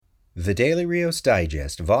The Daily Rios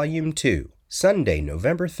Digest, Volume 2, Sunday,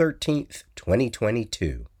 November 13th,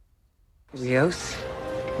 2022. Rios,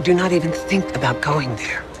 do not even think about going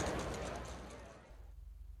there.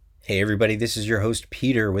 Hey everybody, this is your host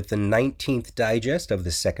Peter with the 19th digest of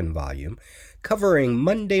the second volume, covering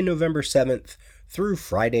Monday, November 7th through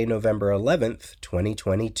Friday, November 11th,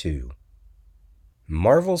 2022.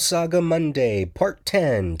 Marvel Saga Monday, Part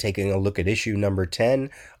 10, taking a look at issue number 10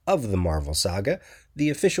 of the Marvel Saga, the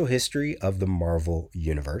official history of the Marvel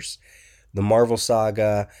Universe. The Marvel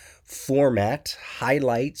Saga format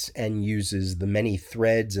highlights and uses the many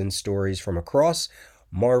threads and stories from across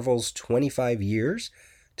Marvel's 25 years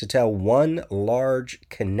to tell one large,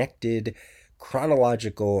 connected,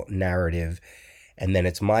 chronological narrative, and then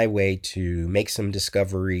it's my way to make some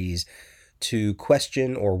discoveries, to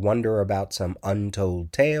question or wonder about some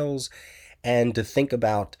untold tales, and to think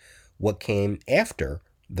about what came after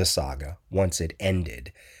the saga once it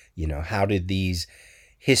ended. You know, how did these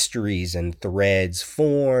histories and threads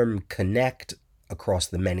form, connect across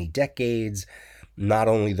the many decades? Not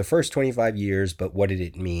only the first 25 years, but what did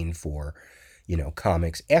it mean for,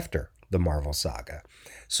 comics after the Marvel saga?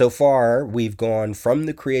 So far, we've gone from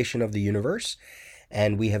the creation of the universe,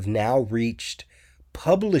 and we have now reached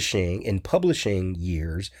publishing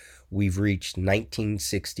years, we've reached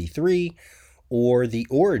 1963, or the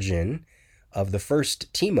origin of the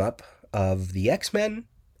first team-up of the X-Men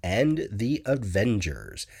and the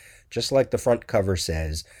Avengers, just like the front cover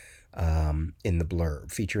says in the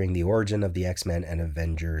blurb, featuring the origin of the X-Men and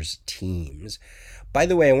Avengers teams. By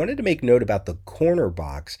the way, I wanted to make note about the corner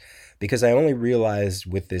box, because I only realized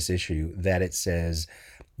with this issue that it says,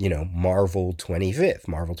 Marvel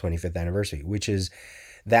 25th anniversary, which is,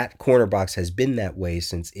 that corner box has been that way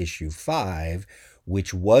since issue 5,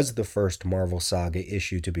 which was the first Marvel Saga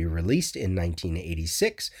issue to be released in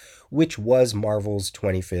 1986, which was Marvel's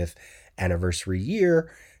 25th anniversary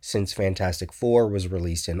year, since Fantastic Four was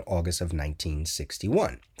released in August of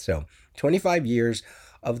 1961. So 25 years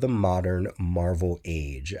of the modern Marvel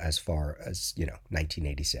age as far as,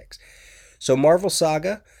 1986. So Marvel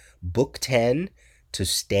Saga, Book 10, To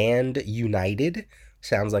Stand United,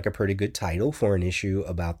 sounds like a pretty good title for an issue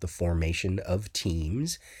about the formation of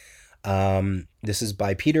teams. This is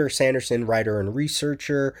by Peter Sanderson, writer and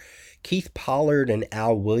researcher, Keith Pollard and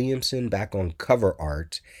Al Williamson back on cover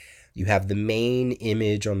art. You have the main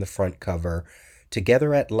image on the front cover,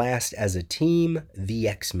 together at last as a team, the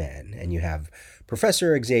X-Men. And you have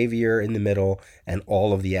Professor Xavier in the middle, and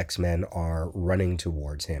all of the X-Men are running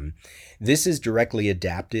towards him. This is directly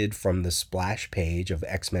adapted from the splash page of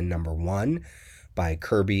X-Men number 1 by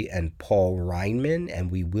Kirby and Paul Reinman,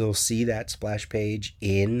 and we will see that splash page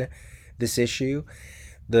in this issue.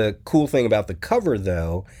 The cool thing about the cover,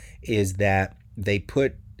 though, is that they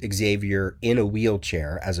put Xavier in a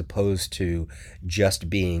wheelchair as opposed to just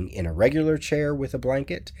being in a regular chair with a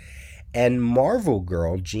blanket. And Marvel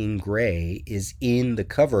Girl, Jean Grey, is in the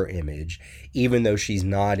cover image, even though she's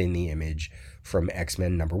not in the image from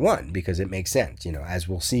X-Men number 1, because it makes sense. As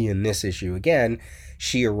we'll see in this issue again,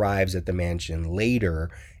 she arrives at the mansion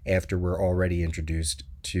later after we're already introduced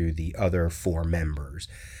to the other 4 members.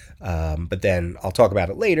 But then I'll talk about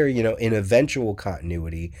it later. In eventual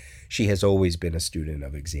continuity, she has always been a student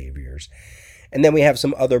of Xavier's. And then we have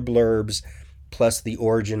some other blurbs, plus the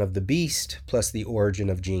origin of the Beast, plus the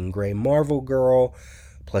origin of Jean Grey Marvel Girl,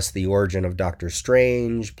 plus the origin of Doctor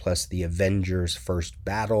Strange, plus the Avengers' first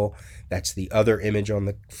battle. That's the other image on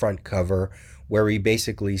the front cover, where we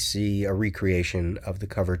basically see a recreation of the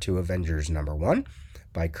cover to Avengers number 1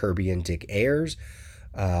 by Kirby and Dick Ayers,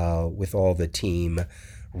 with all the team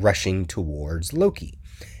rushing towards Loki.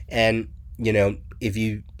 And, if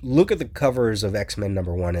you look at the covers of X-Men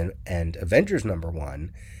number 1 and Avengers number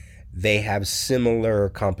 1, they have similar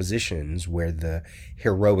compositions where the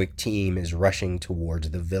heroic team is rushing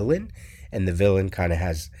towards the villain, and the villain kind of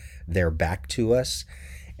has their back to us.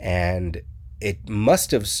 And it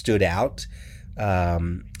must have stood out,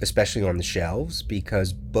 especially on the shelves,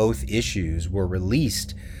 because both issues were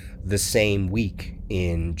released the same week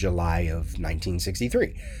in July of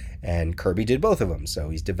 1963. And Kirby did both of them, so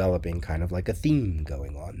he's developing kind of like a theme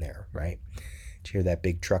going on there, right? Did you hear that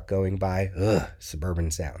big truck going by? Ugh,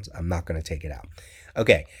 suburban sounds. I'm not going to take it out.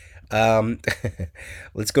 Okay,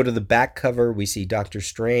 let's go to the back cover. We see Doctor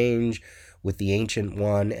Strange with the Ancient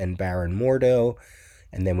One and Baron Mordo.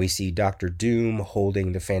 And then we see Doctor Doom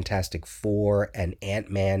holding the Fantastic Four and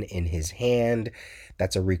Ant-Man in his hand.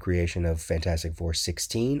 That's a recreation of Fantastic Four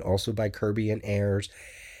 16, also by Kirby and Ayers.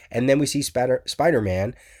 And then we see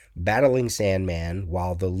Spider-Man battling Sandman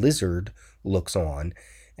while the Lizard looks on.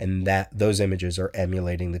 And those images are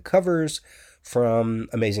emulating the covers from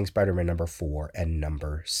Amazing Spider-Man number 4 and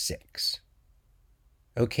number 6.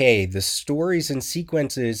 Okay, the stories and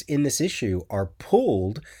sequences in this issue are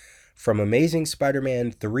pulled from Amazing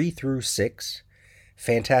Spider-Man 3 through 6,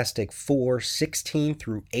 Fantastic Four 16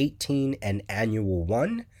 through 18 and Annual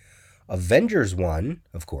 1, Avengers 1,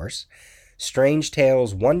 of course, Strange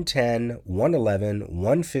Tales 110, 111,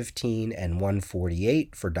 115, and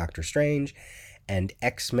 148 for Doctor Strange, and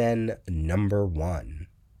X-Men number 1.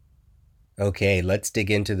 Okay, let's dig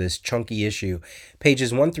into this chunky issue.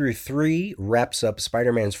 Pages 1 through 3 wraps up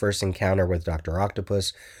Spider-Man's first encounter with Dr.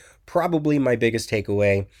 Octopus. Probably my biggest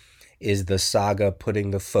takeaway is the saga putting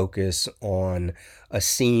the focus on a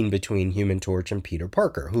scene between Human Torch and Peter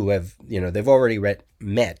Parker, who have, they've already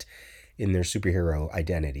met in their superhero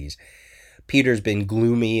identities. Peter's been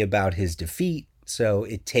gloomy about his defeat, so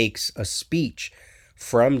it takes a speech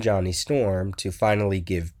from Johnny Storm to finally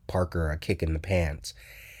give Parker a kick in the pants.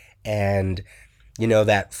 And,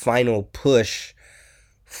 that final push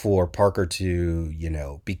for Parker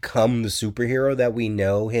to, become the superhero that we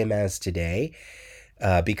know him as today.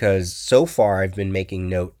 Because so far I've been making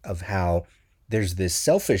note of how there's this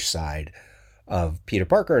selfish side of Peter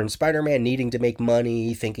Parker and Spider-Man needing to make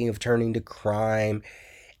money, thinking of turning to crime.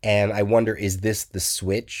 And I wonder, is this the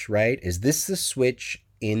switch, right? Is this the switch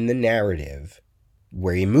in the narrative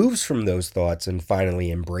where he moves from those thoughts and finally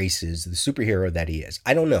embraces the superhero that he is?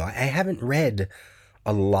 I don't know. I haven't read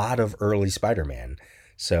a lot of early Spider-Man.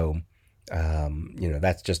 So,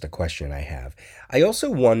 that's just a question I have. I also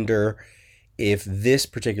wonder if this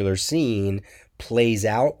particular scene plays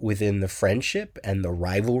out within the friendship and the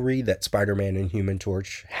rivalry that Spider-Man and Human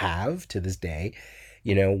Torch have to this day.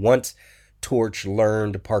 Once Torch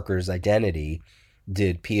learned Parker's identity,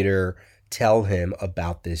 did Peter tell him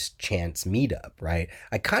about this chance meetup, right?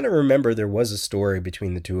 I kind of remember there was a story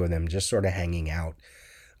between the two of them just sort of hanging out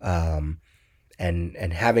and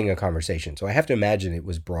having a conversation. So I have to imagine it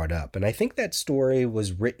was brought up. And I think that story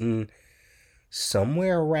was written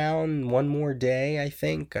somewhere around One More Day, I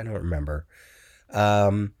think. I don't remember.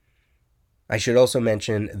 I should also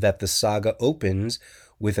mention that the saga opens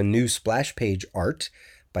with a new splash page art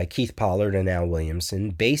by Keith Pollard and Al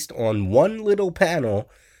Williamson based on one little panel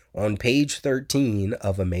on page 13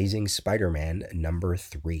 of Amazing Spider-Man number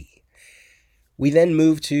 3. We then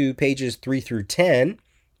move to pages 3 through 10,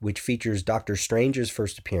 which features Doctor Strange's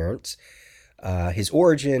first appearance, his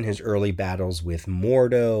origin, his early battles with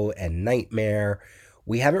Mordo and Nightmare.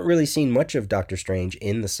 We haven't really seen much of Doctor Strange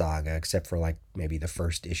in the saga, except for maybe the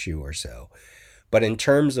first issue or so. But in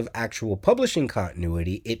terms of actual publishing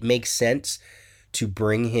continuity, it makes sense to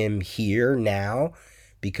bring him here now,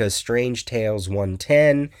 because Strange Tales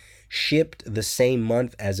 110 shipped the same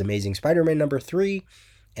month as Amazing Spider-Man number 3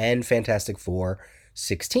 and Fantastic Four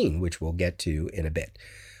 16, which we'll get to in a bit.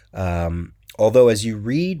 Although as you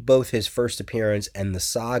read both his first appearance and the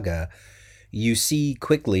saga, you see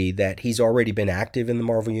quickly that he's already been active in the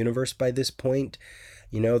Marvel Universe by this point.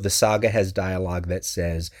 The saga has dialogue that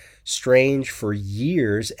says, Strange for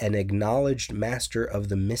years an acknowledged master of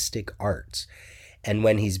the mystic arts. And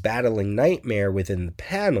when he's battling Nightmare within the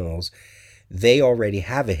panels, they already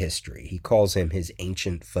have a history. He calls him his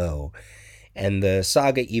ancient foe. And the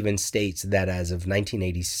saga even states that as of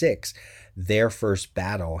 1986, their first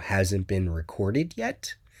battle hasn't been recorded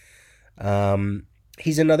yet.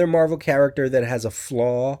 He's another Marvel character that has a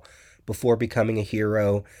flaw before becoming a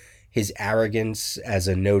hero. His arrogance as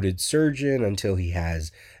a noted surgeon until he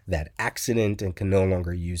has that accident and can no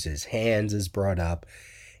longer use his hands is brought up.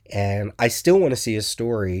 And I still want to see a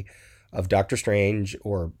story of Doctor Strange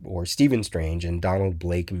or Stephen Strange and Donald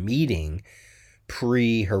Blake meeting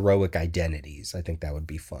pre-heroic identities. I think that would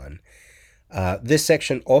be fun. This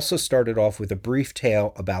section also started off with a brief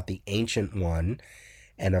tale about the Ancient One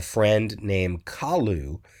and a friend named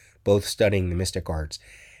Kalu, both studying the mystic arts.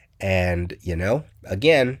 And,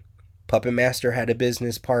 again, Puppet Master had a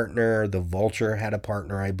business partner. The Vulture had a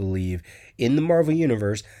partner, I believe. In the Marvel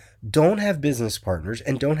Universe, don't have business partners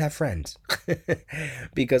and don't have friends.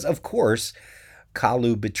 Because, of course,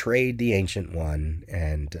 Kalu betrayed the Ancient One.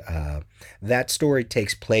 And that story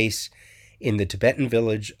takes place in the Tibetan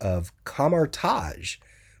village of Kamartaj,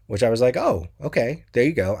 which I was like, oh, okay, there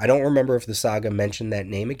you go. I don't remember if the saga mentioned that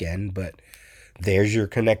name again, but there's your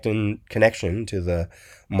connection to the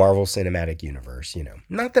Marvel Cinematic Universe.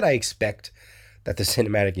 Not that I expect that the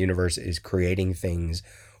Cinematic Universe is creating things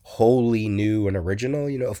wholly new and original.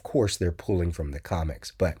 Of course they're pulling from the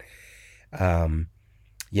comics, but I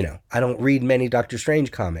don't read many Doctor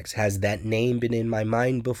Strange comics. Has that name been in my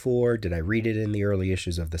mind before? Did I read it in the early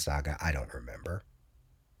issues of the saga? I don't remember.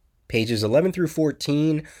 Pages 11 through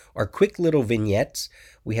 14 are quick little vignettes.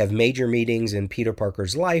 We have major meetings in Peter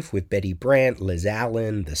Parker's life with Betty Brant, Liz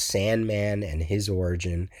Allen, the Sandman, and his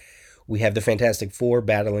origin. We have the Fantastic Four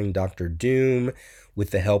battling Doctor Doom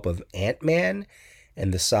with the help of Ant-Man,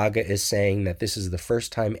 and the saga is saying that this is the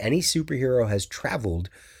first time any superhero has traveled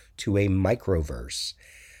to a microverse.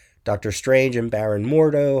 Doctor Strange and Baron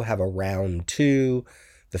Mordo have a round two.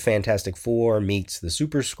 The Fantastic Four meets the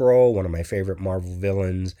Super Skrull, one of my favorite Marvel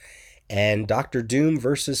villains, and Doctor Doom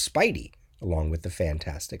versus Spidey, along with the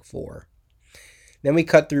Fantastic Four. Then we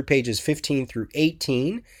cut through pages 15 through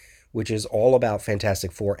 18, which is all about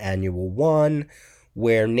Fantastic Four Annual 1,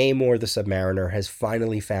 where Namor the Submariner has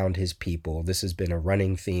finally found his people. This has been a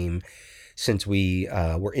running theme since we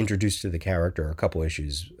were introduced to the character a couple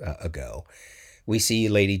issues ago. We see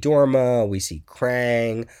Lady Dorma, we see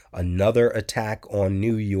Krang, another attack on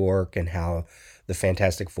New York, and how the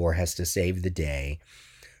Fantastic Four has to save the day.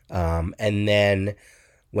 And then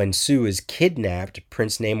when Sue is kidnapped,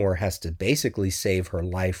 Prince Namor has to basically save her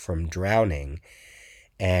life from drowning.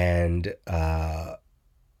 And that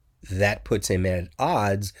puts him at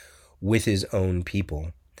odds with his own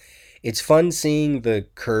people. It's fun seeing the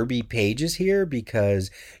Kirby pages here because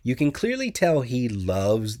you can clearly tell he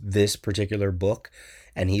loves this particular book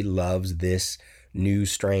and he loves this new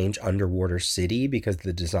strange underwater city because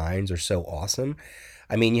the designs are so awesome.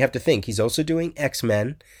 I mean, you have to think, he's also doing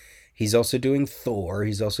X-Men, he's also doing Thor,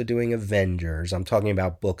 he's also doing Avengers. I'm talking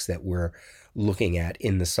about books that we're looking at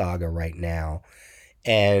in the saga right now.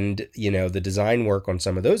 And, the design work on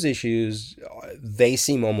some of those issues, they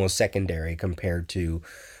seem almost secondary compared to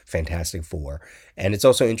Fantastic Four. And it's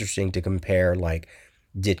also interesting to compare, like,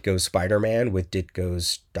 Ditko's Spider-Man with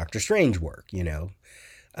Ditko's Doctor Strange work, The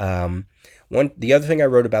other thing I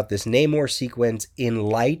wrote about this Namor sequence in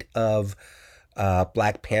light of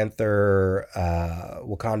Black Panther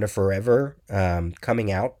Wakanda Forever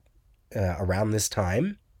coming out around this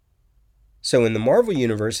time. So in the Marvel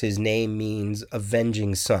Universe, his name means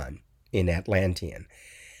avenging sun in Atlantean.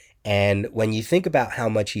 And when you think about how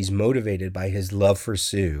much he's motivated by his love for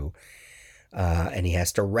Sue, and he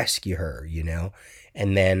has to rescue her,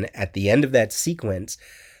 and then at the end of that sequence,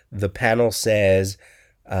 the panel says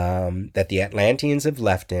that the Atlanteans have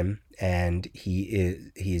left him, and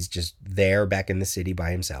he's just there back in the city by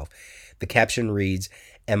himself. The caption reads,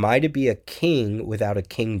 "Am I to be a king without a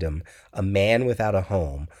kingdom, a man without a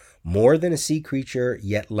home? More than a sea creature,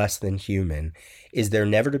 yet less than human? Is there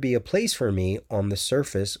never to be a place for me on the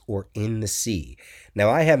surface or in the sea?"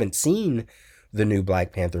 Now, I haven't seen the new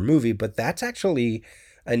Black Panther movie, but that's actually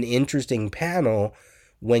an interesting panel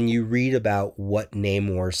when you read about what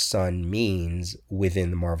Namor's son means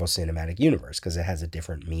within the Marvel Cinematic Universe, because it has a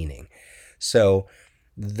different meaning. So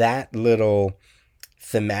that little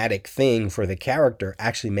thematic thing for the character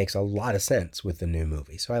actually makes a lot of sense with the new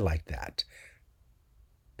movie. So I like that.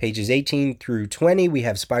 Pages 18 through 20, we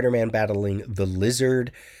have Spider-Man battling the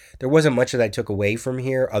Lizard. There wasn't much that I took away from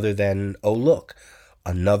here other than, oh look,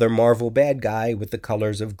 another Marvel bad guy with the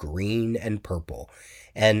colors of green and purple.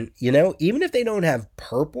 And, even if they don't have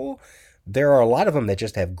purple, there are a lot of them that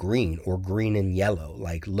just have green or green and yellow,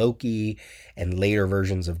 like Loki and later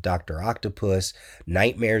versions of Dr. Octopus.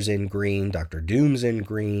 Nightmare's in green, Dr. Doom's in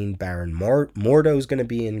green, Baron Mordo's going to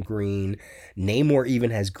be in green. Namor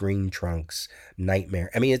even has green trunks.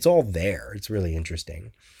 Nightmare. I mean, it's all there. It's really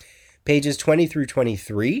interesting. Pages 20 through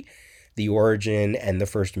 23, the origin and the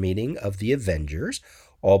first meeting of the Avengers,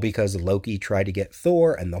 all because Loki tried to get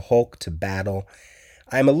Thor and the Hulk to battle.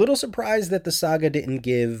 I'm a little surprised that the saga didn't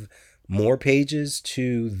give more pages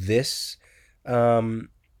to this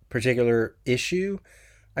particular issue.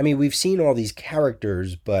 I mean, we've seen all these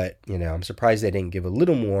characters, but, I'm surprised they didn't give a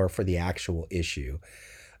little more for the actual issue.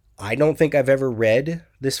 I don't think I've ever read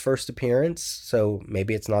this first appearance, so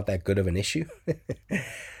maybe it's not that good of an issue.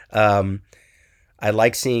 I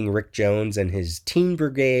like seeing Rick Jones and his Teen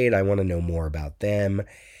Brigade. I want to know more about them.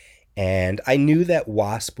 And I knew that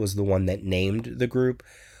Wasp was the one that named the group.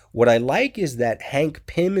 What I like is that Hank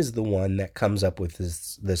Pym is the one that comes up with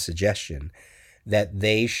the suggestion that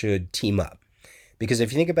they should team up. Because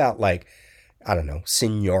if you think about, like, I don't know,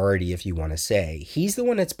 seniority, if you want to say, he's the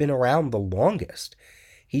one that's been around the longest.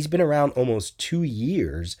 He's been around almost 2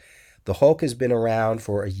 years. The Hulk has been around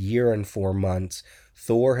for 1 year and 4 months.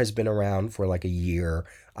 Thor has been around for like 1 year.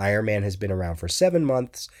 Iron Man has been around for 7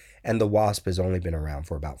 months. And the Wasp has only been around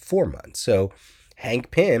for about 4 months. So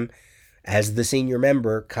Hank Pym, as the senior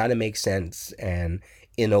member, kind of makes sense, and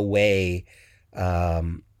in a way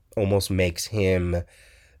almost makes him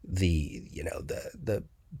the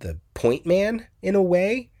point man in a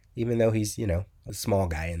way, even though he's, a small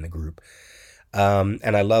guy in the group.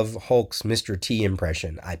 And I love Hulk's Mr. T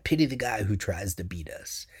impression. I pity the guy who tries to beat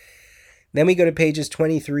us. Then we go to pages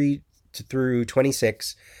 23 through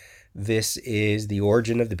 26. This is The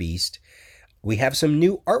Origin of the Beast. We have some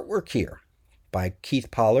new artwork here by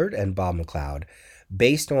Keith Pollard and Bob McLeod,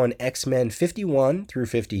 based on X-Men 51 through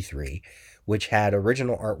 53, which had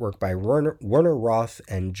original artwork by Werner Roth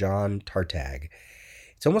and John Tartaglia.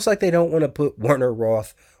 It's almost like they don't want to put Werner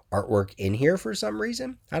Roth artwork in here for some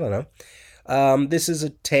reason. I don't know. This is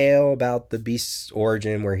a tale about the Beast's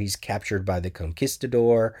origin, where he's captured by the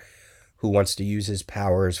Conquistador, who wants to use his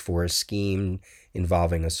powers for a scheme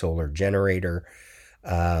involving a solar generator.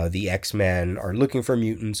 The X-Men are looking for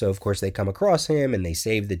mutants, so of course they come across him and they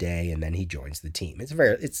save the day, and then he joins the team. It's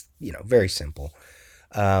very simple.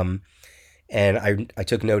 And I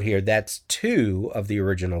took note here, that's 2 of the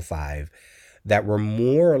original 5 that were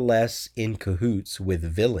more or less in cahoots with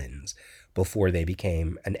villains before they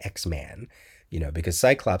became an X-Man. Because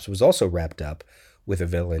Cyclops was also wrapped up with a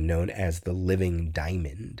villain known as the Living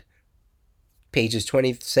Diamond. Pages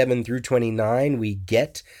 27 through 29, we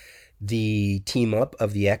get the team up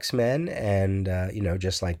of the X-Men, and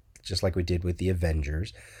just like we did with the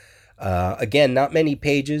Avengers. Again, not many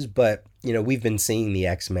pages, but we've been seeing the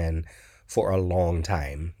X-Men for a long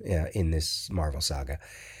time in this Marvel saga.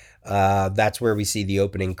 That's where we see the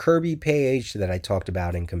opening Kirby page that I talked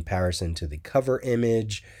about in comparison to the cover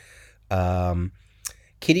image.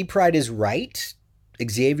 Kitty Pryde is right.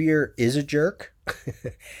 Xavier is a jerk.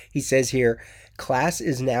 He says here, class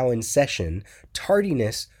is now in session.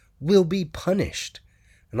 Tardiness will be punished.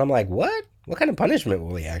 And I'm like, what? What kind of punishment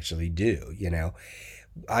will he actually do?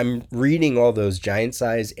 I'm reading all those Giant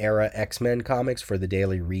Size era X-Men comics for the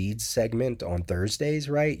Daily Reads segment on Thursdays,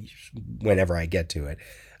 right? Whenever I get to it.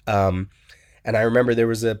 And I remember there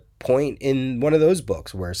was a point in one of those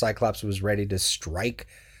books where Cyclops was ready to strike,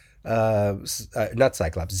 not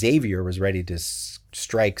Cyclops, Xavier was ready to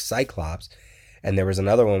strike Cyclops. And there was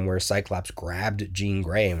another one where Cyclops grabbed Jean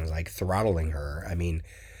Grey and was like throttling her. I mean,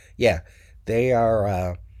 yeah, they're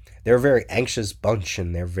a very anxious bunch,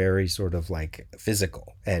 and they're very sort of like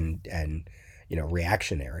physical and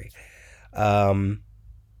reactionary.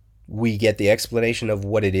 We get the explanation of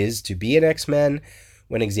what it is to be an X-Men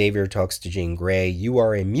when Xavier talks to Jean Grey. You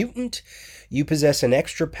are a mutant. You possess an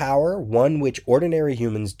extra power, one which ordinary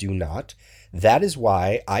humans do not. That is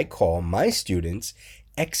why I call my students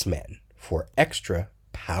X-Men, for extra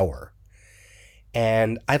power.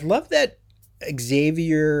 And I love that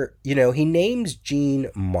Xavier, he names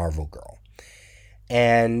Jean Marvel Girl.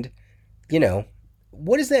 And,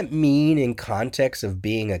 what does that mean in context of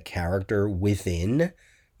being a character within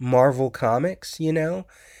Marvel Comics,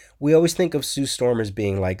 We always think of Sue Storm as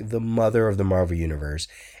being like the mother of the Marvel Universe.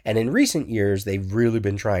 And in recent years, they've really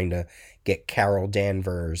been trying to get Carol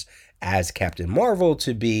Danvers as Captain Marvel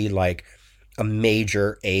to be like a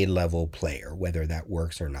major A-level player, whether that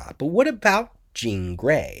works or not. But what about Jean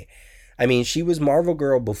Grey? I mean, she was Marvel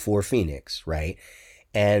Girl before Phoenix, right?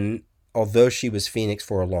 And although she was Phoenix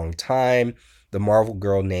for a long time, the Marvel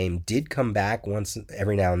Girl name did come back once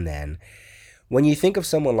every now and then. When you think of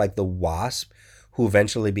someone like the Wasp, who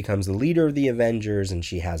eventually becomes the leader of the Avengers, and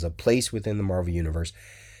she has a place within the Marvel Universe,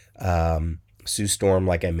 Sue Storm,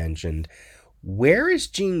 like I mentioned, where is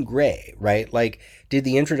Jean Grey, right? Like, did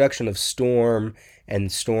the introduction of Storm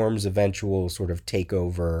and Storm's eventual sort of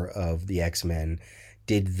takeover of the X-Men,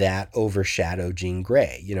 did that overshadow Jean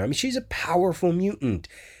Grey? She's a powerful mutant.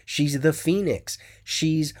 She's the Phoenix.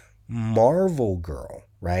 She's Marvel Girl,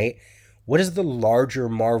 right? What does the larger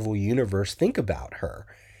Marvel universe think about her?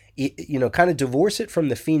 Kind of divorce it from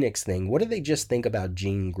the Phoenix thing. What do they just think about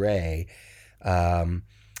Jean Grey?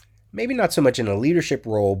 Maybe not so much in a leadership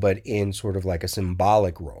role, but in sort of like a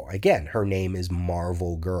symbolic role. Again, her name is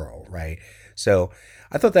Marvel Girl, right? So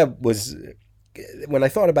I thought that was, when I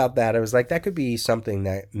thought about that, I was like, that could be something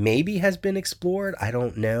that maybe has been explored. I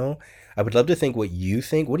don't know. I would love to think what you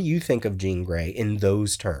think. What do you think of Jean Grey in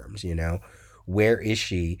those terms? Where is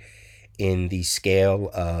she in the scale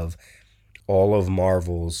of all of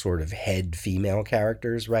Marvel's sort of head female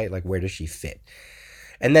characters, right? Like, where does she fit?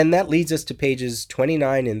 And then that leads us to pages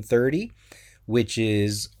 29 and 30, which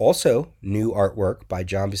is also new artwork by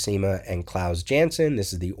John Buscema and Klaus Janson.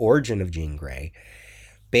 This is the origin of Jean Grey,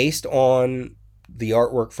 based on the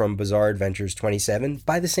artwork from Bizarre Adventures 27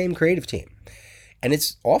 by the same creative team. And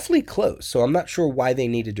it's awfully close, so I'm not sure why they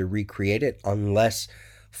needed to recreate it, unless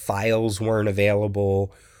files weren't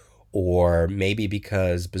available, or maybe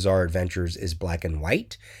because Bizarre Adventures is black and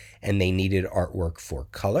white and they needed artwork for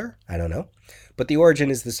color. I don't know. But the origin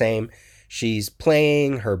is the same. She's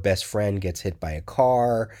playing, her best friend gets hit by a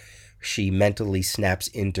car, She mentally snaps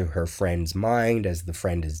into her friend's mind as the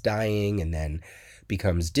friend is dying and then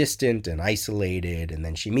becomes distant and isolated. And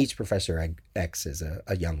then she meets Professor X as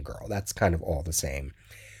a young girl. That's kind of all the same,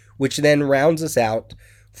 which then rounds us out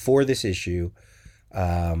for this issue.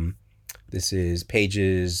 This is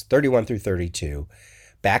pages 31 through 32.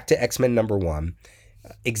 Back to X-Men #1.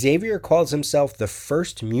 Xavier calls himself the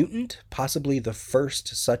first mutant, possibly the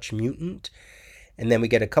first such mutant. And then we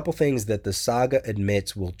get a couple things that the saga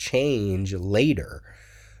admits will change later,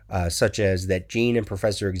 such as that Jean and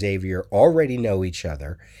Professor Xavier already know each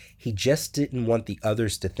other. He just didn't want the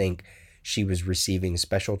others to think she was receiving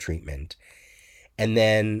special treatment. And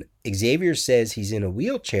then Xavier says he's in a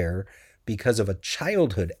wheelchair because of a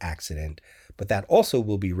childhood accident, but that also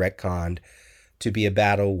will be retconned to be a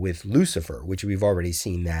battle with Lucifer, which we've already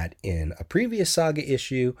seen that in a previous saga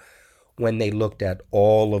issue when they looked at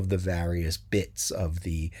all of the various bits of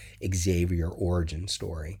the Xavier origin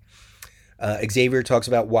story. Xavier talks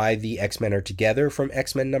about why the X-Men are together from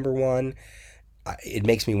X-Men #1. It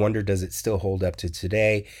makes me wonder, does it still hold up to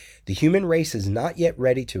today? The human race is not yet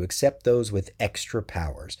ready to accept those with extra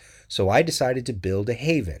powers, so I decided to build a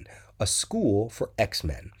haven, a school for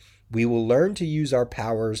X-Men. We will learn to use our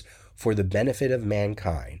powers for the benefit of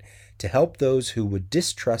mankind, to help those who would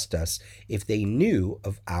distrust us if they knew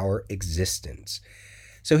of our existence.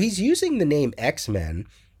 So he's using the name X-Men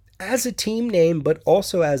as a team name, but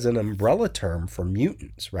also as an umbrella term for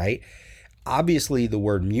mutants, right? Obviously, the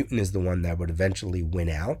word mutant is the one that would eventually win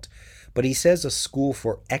out, but he says a school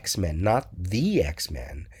for X-Men, not the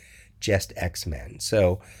X-Men, just X-Men.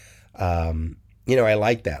 So, I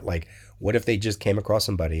like that. Like, what if they just came across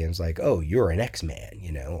somebody and was like, oh, you're an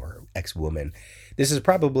X-Man, or X-Woman? This is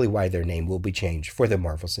probably why their name will be changed for the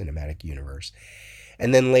Marvel Cinematic Universe.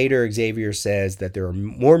 And then later, Xavier says that there are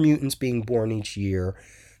more mutants being born each year.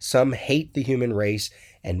 Some hate the human race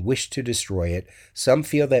and wish to destroy it. Some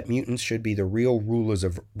feel that mutants should be the real rulers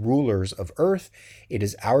of Earth. It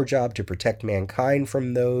is our job to protect mankind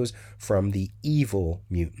from the evil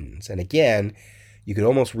mutants. And again, you could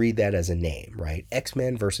almost read that as a name, right?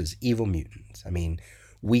 X-Men versus evil mutants. I mean,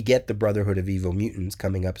 we get the Brotherhood of Evil Mutants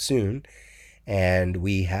coming up soon, and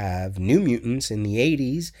we have New Mutants in the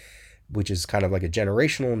 80s, which is kind of like a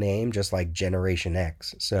generational name, just like Generation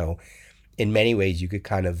X. So in many ways, you could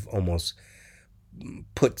kind of almost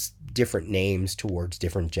put different names towards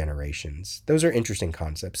different generations. Those are interesting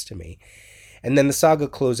concepts to me. And then the saga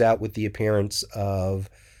closes out with the appearance of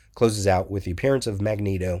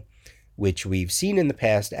Magneto, which we've seen in the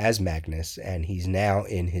past as Magnus, and he's now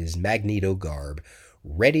in his Magneto garb,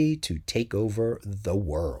 ready to take over the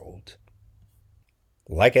world.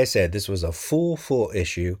 Like I said, this was a full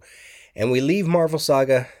issue, and we leave Marvel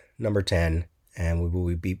Saga #10, and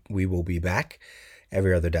we will be back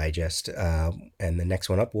every other digest, and the next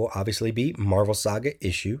one up will obviously be Marvel Saga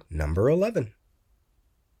issue #11.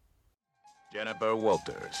 Jennifer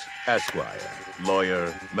Walters, Esquire,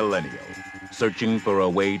 lawyer, millennial, searching for a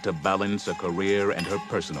way to balance a career and her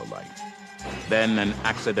personal life. Then an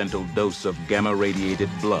accidental dose of gamma-radiated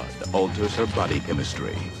blood alters her body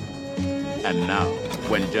chemistry. And now,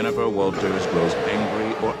 when Jennifer Walters grows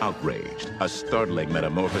angry or outraged, a startling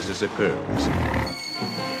metamorphosis occurs.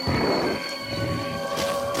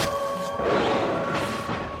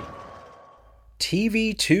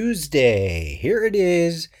 TV Tuesday. Here it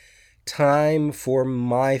is. Time for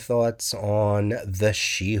my thoughts on the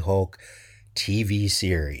She-Hulk TV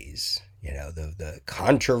series. The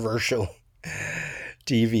controversial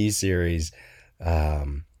TV series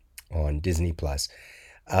on Disney Plus.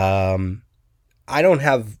 I don't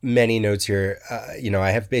have many notes here. I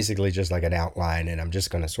have basically just like an outline, and I'm just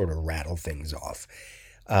going to sort of rattle things off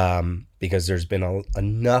because there's been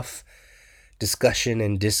enough discussion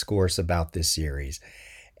and discourse about this series.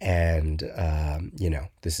 And,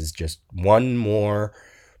 this is just one more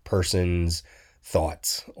person's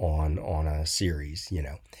thoughts on a series,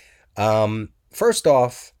 First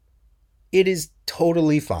off, it is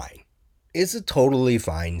totally fine. It's a totally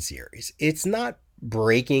fine series. It's not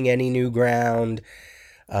breaking any new ground.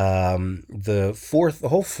 The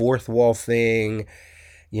whole fourth wall thing,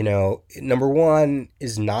 number one,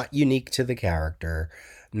 is not unique to the character.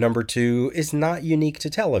 Number two is not unique to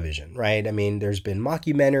television, right? I mean, there's been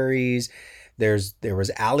mockumentaries. There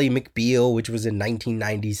was Ally McBeal, which was in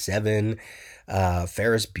 1997.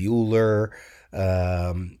 Ferris Bueller,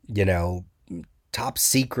 Top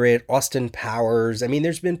Secret, Austin Powers. I mean,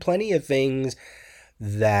 there's been plenty of things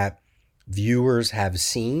that viewers have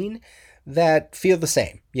seen that feel the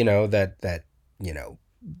same, that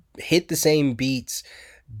hit the same beats,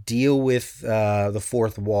 deal with the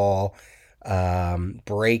fourth wall,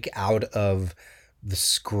 break out of the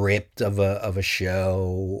script of a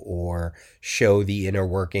show or show the inner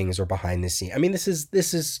workings or behind the scene. I mean, this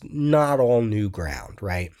is not all new ground,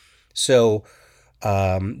 right? So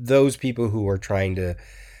those people who are trying to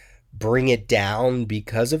bring it down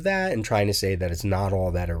because of that and trying to say that it's not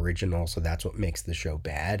all that original, so that's what makes the show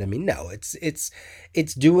bad. I mean, no,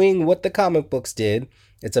 it's doing what the comic books did.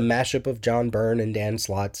 It's a mashup of John Byrne and Dan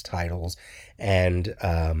Slott's titles, and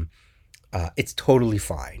it's totally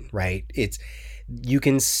fine, right? It's you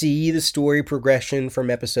can see the story progression from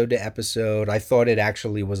episode to episode. I thought it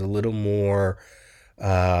actually was a little more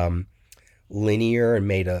um, linear and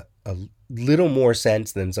made a little more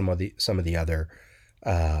sense than some of the other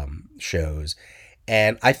shows.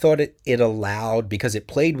 And I thought it allowed, because it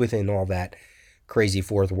played within all that crazy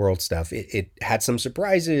fourth world stuff, it had some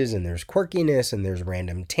surprises, and there's quirkiness, and there's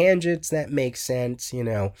random tangents that make sense, you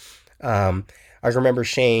know. I remember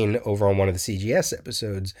Shane over on one of the CGS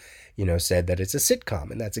episodes, you know, said that it's a sitcom,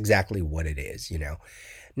 and that's exactly what it is, you know.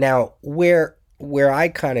 Now, where I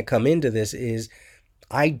kind of come into this is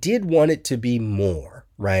I did want it to be more,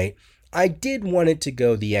 right? I did want it to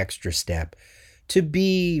go the extra step, to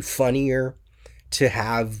be funnier, to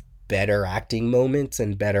have better acting moments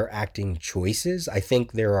and better acting choices. I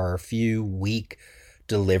think there are a few weak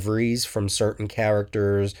deliveries from certain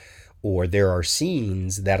characters, or there are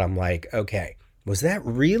scenes that I'm like, okay, was that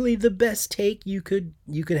really the best take you could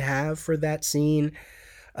have for that scene?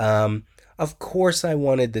 Of course I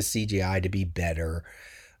wanted the CGI to be better.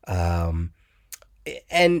 Um,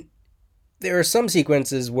 and there are some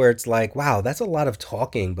sequences where it's like, wow, that's a lot of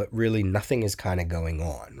talking, but really nothing is kind of going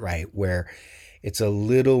on, right? Where it's a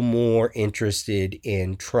little more interested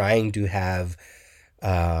in trying to have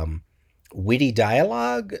um, witty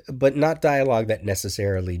dialogue, but not dialogue that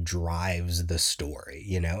necessarily drives the story,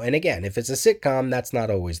 you know? And again, if it's a sitcom, that's not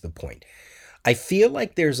always the point. I feel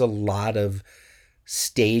like there's a lot of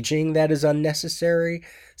staging that is unnecessary.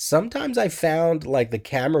 Sometimes I found like the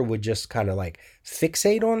camera would just kind of like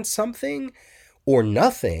fixate on something or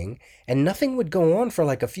nothing, and nothing would go on for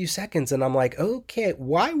like a few seconds, and I'm like, okay,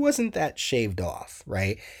 why wasn't that shaved off,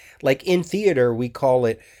 right? Like in theater we call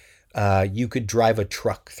it you could drive a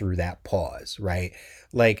truck through that pause, right?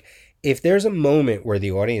 Like if there's a moment where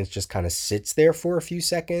the audience just kind of sits there for a few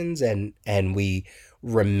seconds and we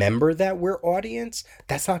remember that we're audience,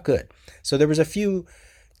 that's not good. So there was a few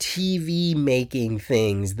TV making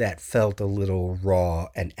things that felt a little raw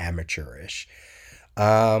and amateurish.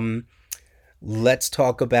 Um, let's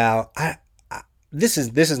talk about this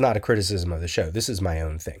is not a criticism of the show. This is my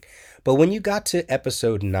own thing. But when you got to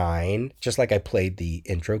episode 9, just like I played the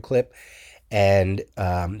intro clip, and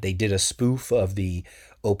they did a spoof of the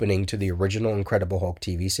opening to the original Incredible Hulk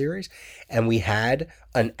TV series, and we had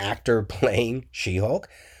an actor playing She-Hulk.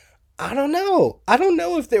 I don't know. I don't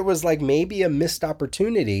know if there was like maybe a missed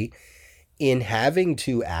opportunity in having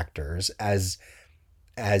two actors, as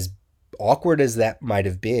awkward as that might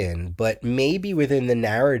have been, but maybe within the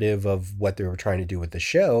narrative of what they were trying to do with the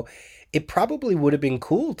show, it probably would have been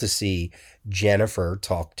cool to see Jennifer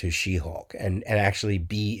talk to She-Hulk and actually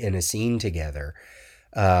be in a scene together.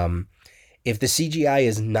 Um, if the CGI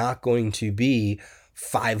is not going to be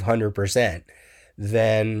 500%,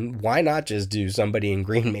 then why not just do somebody in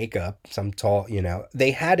green makeup, some tall, you know?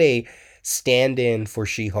 They had a stand in for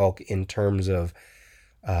She Hulk in terms of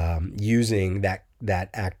using that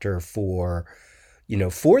actor for, you know,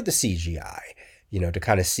 for the CGI, you know, to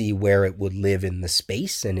kind of see where it would live in the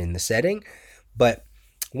space and in the setting. But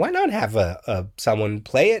why not have a someone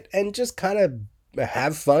play it and just kind of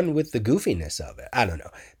have fun with the goofiness of it? I don't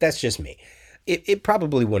know. That's just me. It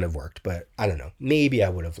probably wouldn't have worked, but I don't know. Maybe I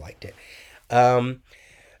would have liked it. Um,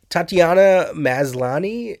 Tatiana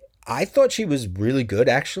Maslany, I thought she was really good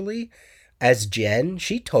actually. As Jen,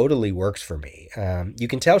 she totally works for me. You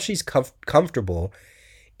can tell she's comfortable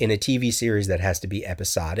in a TV series that has to be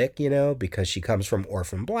episodic, you know, because she comes from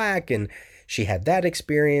Orphan Black and she had that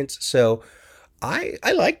experience. So I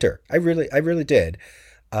liked her. I really did.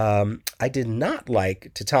 I did not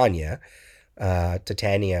like Titania. That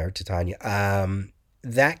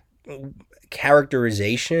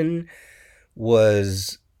characterization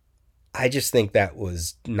was, I just think that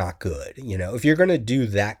was not good. You know, if you're going to do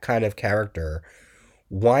that kind of character,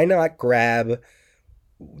 why not grab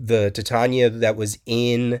the Titania that was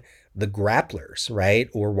in the Grapplers, right?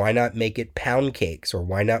 Or why not make it Pound Cakes? Or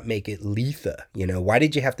why not make it Letha? You know, why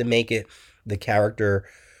did you have to make it the character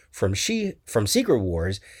from Secret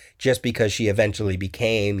Wars just because she eventually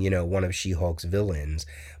became, you know, one of She-Hulk's villains?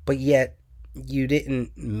 But yet you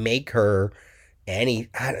didn't make her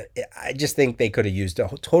I just think they could have used a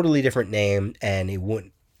totally different name, and it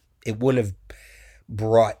wouldn't have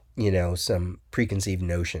brought, some preconceived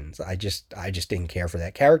notions. I just didn't care for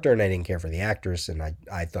that character, and I didn't care for the actress, and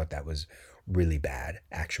I thought that was really bad,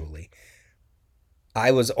 actually.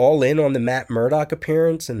 I was all in on the Matt Murdock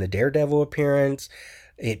appearance and the Daredevil appearance.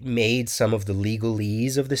 It made some of the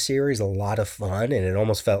legalese of the series a lot of fun, and it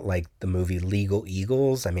almost felt like the movie Legal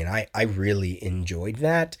Eagles. I mean, I really enjoyed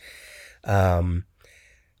that. Um,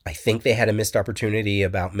 I think they had a missed opportunity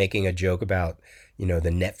about making a joke about,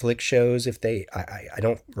 the Netflix shows. If they, I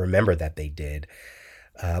don't remember that they did.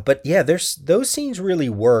 But yeah, there's those scenes really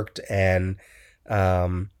worked, and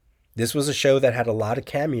um, this was a show that had a lot of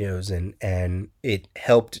cameos, and it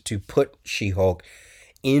helped to put She-Hulk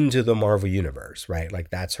into the Marvel universe, right?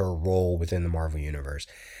 Like that's her role within the Marvel universe.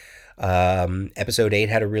 Episode 8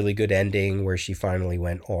 had a really good ending where she finally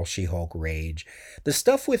went all She-Hulk rage. The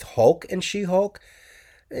stuff with Hulk and She-Hulk,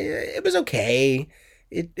 it was okay.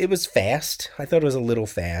 It was fast. I thought it was a little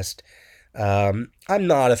fast. I'm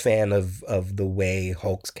not a fan of the way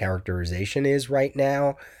Hulk's characterization is right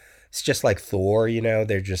now. It's just like Thor,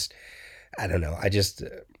 they're just, I don't know. I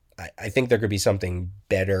think there could be something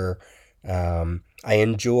better. I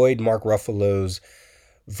enjoyed Mark Ruffalo's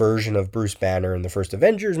version of Bruce Banner in the first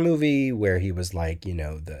Avengers movie, where he was like,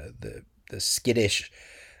 the skittish,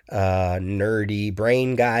 nerdy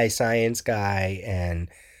brain guy, science guy, and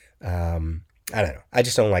I don't know. I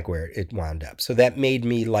just don't like where it wound up. So that made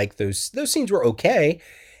me like those scenes were okay,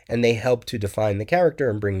 and they helped to define the character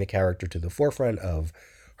and bring the character to the forefront of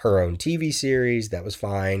her own TV series. That was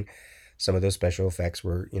fine. Some of those special effects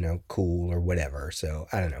were, cool or whatever. So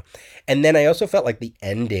I don't know. And then I also felt like the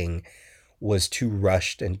ending was too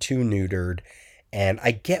rushed and too neutered. And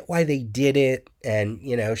I get why they did it. And,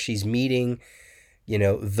 she's meeting,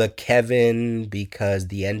 the Kevin because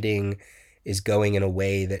the ending is going in a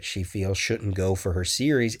way that she feels shouldn't go for her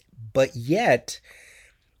series. But yet,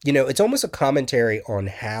 it's almost a commentary on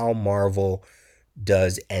how Marvel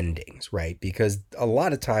does endings, right? Because a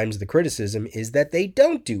lot of times the criticism is that they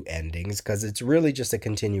don't do endings because it's really just a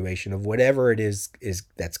continuation of whatever it is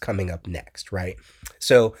that's coming up next, right?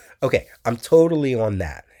 So, okay, I'm totally on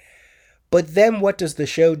that. But then what does the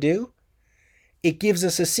show do? It gives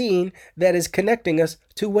us a scene that is connecting us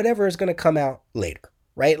to whatever is going to come out later,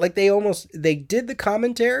 right? Like they did the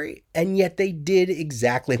commentary, and yet they did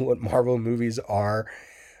exactly what Marvel movies are,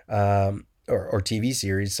 or TV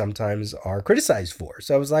series sometimes are criticized for.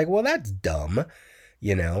 So I was like, well, that's dumb,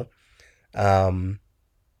 you know. Um,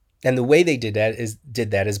 and the way they did that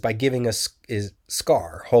is by giving us is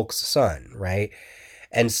Scar, Hulk's son, right?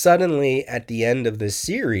 And suddenly at the end of this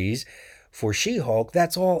series for She-Hulk,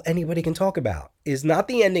 that's all anybody can talk about is not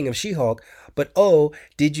the ending of She-Hulk, but oh,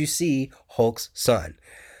 did you see Hulk's son?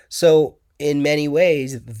 So in many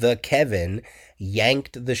ways, the Kevin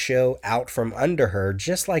yanked the show out from under her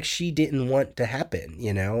just like she didn't want to happen,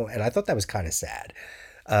 you know? And I thought that was kind of sad,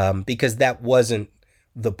 because that wasn't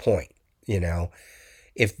the point, you know?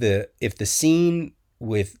 If the scene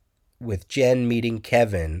with Jen meeting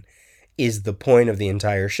Kevin is the point of the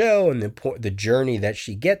entire show and the journey that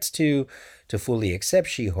she gets to fully accept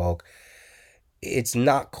She-Hulk, it's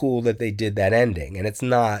not cool that they did that ending, and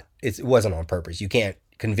it wasn't on purpose. You can't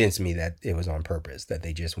convince me that it was on purpose, that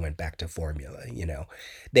they just went back to formula, you know.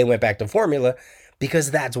 They went back to formula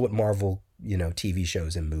because that's what Marvel, you know, TV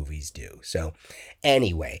shows and movies do. So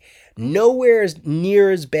anyway, nowhere as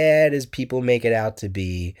near as bad as people make it out to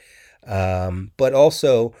be, but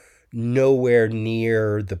also nowhere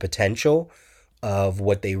near the potential of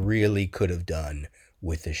what they really could have done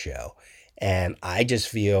with the show. And I just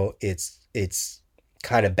feel it's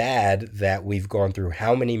kind of bad that we've gone through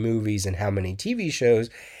how many movies and how many TV shows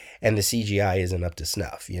and the CGI isn't up to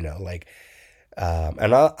snuff, you know, like,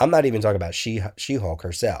 and I'm not even talking about She-Hulk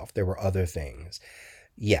herself. There were other things.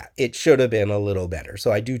 Yeah, it should have been a little better.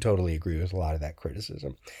 So I do totally agree with a lot of that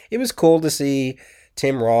criticism. It was cool to see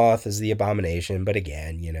Tim Roth as the Abomination, but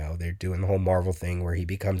again, you know, they're doing the whole Marvel thing where he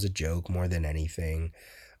becomes a joke more than anything.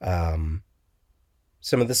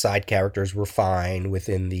 Some of the side characters were fine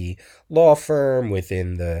within the law firm,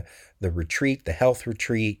 within the retreat, the health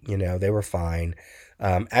retreat, you know, they were fine.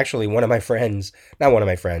 Actually, one of my friends, not one of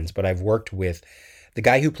my friends, but I've worked with the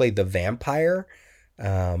guy who played the vampire.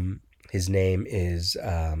 His name is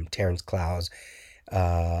Terrence Clowes.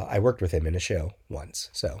 I worked with him in a show once,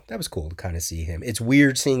 so that was cool to kind of see him. It's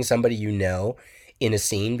weird seeing somebody you know in a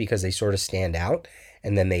scene because they sort of stand out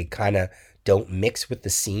and then they kind of don't mix with the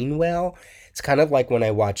scene well. It's kind of like when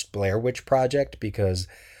I watched Blair Witch Project, because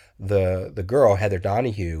the girl Heather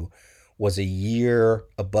Donahue was a year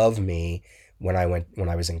above me when I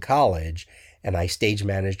was in college, and I stage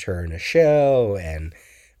managed her in a show, and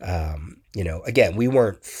Again, we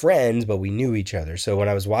weren't friends, but we knew each other. So when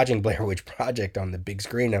I was watching Blair Witch Project on the big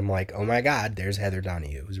screen, I'm like, oh my God, there's Heather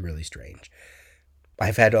Donahue. It was really strange.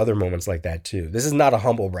 I've had other moments like that too. This is not a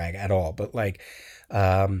humble brag at all, but like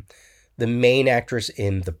the main actress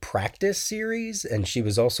in the Practice series, and she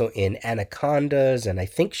was also in Anacondas, and I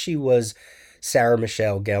think she was Sarah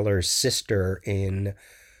Michelle Gellar's sister in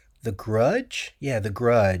The Grudge. Yeah, The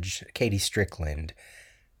Grudge, Katie Strickland.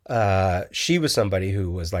 She was somebody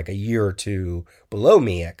who was like a year or two below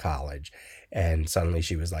me at college. And suddenly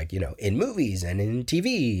she was like, in movies and in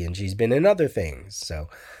TV, and she's been in other things. So,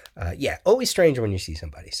 yeah, always strange when you see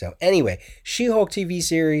somebody. So, anyway, She Hulk TV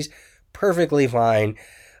series, perfectly fine.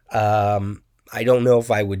 I don't know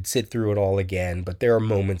if I would sit through it all again, but there are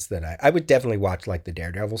moments that I would definitely watch, like the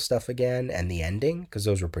Daredevil stuff again and the ending, because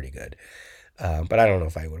those were pretty good. But I don't know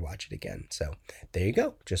if I would watch it again. So there you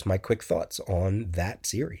go. Just my quick thoughts on that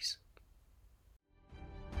series.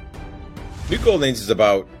 New Golden Age is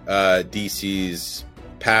about DC's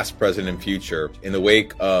past, present, and future. In the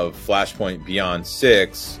wake of Flashpoint Beyond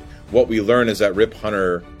 6, what we learn is that Rip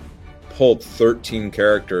Hunter pulled 13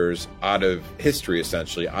 characters out of history,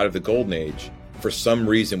 essentially, out of the Golden Age, for some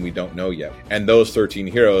reason we don't know yet. And those 13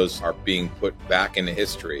 heroes are being put back into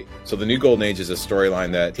history. So the New Golden Age is a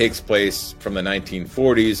storyline that takes place from the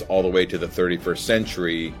 1940s all the way to the 31st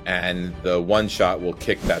century, and the one-shot will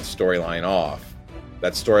kick that storyline off.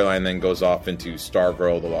 That storyline then goes off into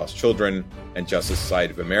Stargirl, The Lost Children, and Justice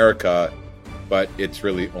Society of America, but it's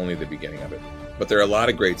really only the beginning of it. But there are a lot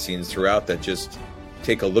of great scenes throughout that just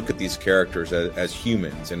take a look at these characters as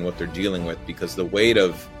humans and what they're dealing with, because the weight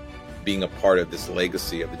of being a part of this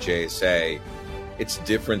legacy of the JSA, it's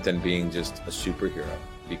different than being just a superhero,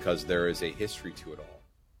 because there is a history to it all.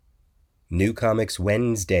 New Comics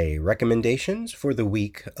Wednesday recommendations for the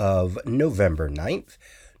week of November 9th.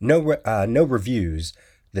 No reviews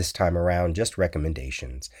this time around, just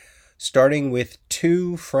recommendations. Starting with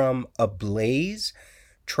 2 from Ablaze,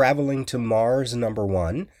 Traveling to Mars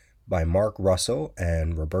 #1 by Mark Russell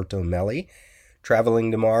and Roberto Melli.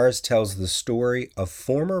 Traveling to Mars tells the story of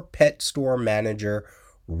former pet store manager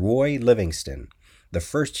Roy Livingston, the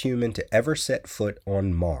first human to ever set foot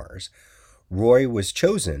on Mars. Roy was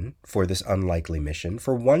chosen for this unlikely mission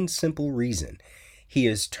for one simple reason. He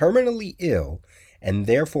is terminally ill and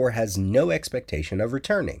therefore has no expectation of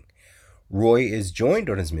returning. Roy is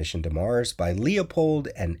joined on his mission to Mars by Leopold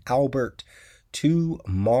and Albert, 2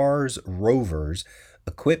 Mars rovers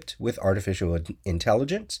equipped with artificial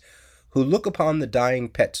intelligence, who look upon the dying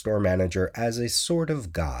pet store manager as a sort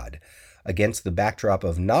of god, against the backdrop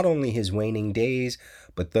of not only his waning days,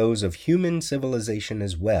 but those of human civilization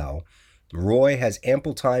as well. Roy has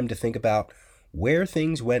ample time to think about where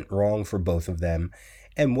things went wrong for both of them,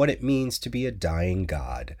 and what it means to be a dying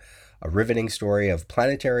god. A riveting story of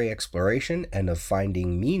planetary exploration and of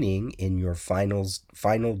finding meaning in your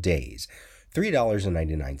final days.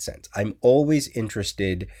 $3.99. I'm always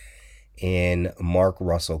interested in Mark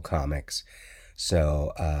Russell comics,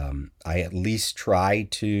 so I at least try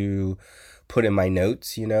to put in my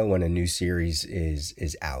notes, when a new series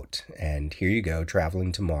is out. And here you go,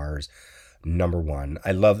 Traveling to Mars #1.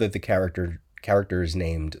 I love that the character is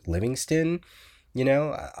named Livingston.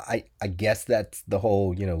 I guess that's the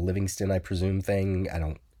whole Livingston, I presume, thing. I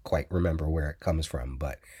don't quite remember where it comes from,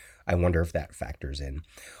 but I wonder if that factors in.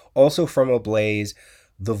 Also from Ablaze,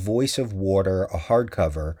 The Voice of Water, a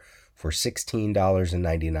hardcover, for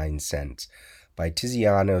 $16.99 by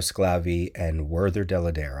Tiziano Sclavi and Werther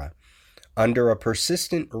Deladera. Under a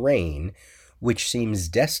persistent rain, which seems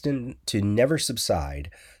destined to never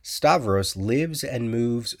subside, Stavros lives and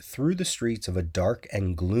moves through the streets of a dark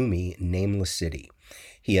and gloomy, nameless city.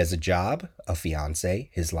 He has a job, a fiancé,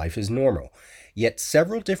 his life is normal. Yet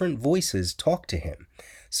several different voices talk to him,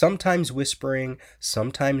 sometimes whispering,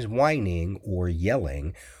 sometimes whining or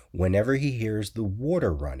yelling whenever he hears the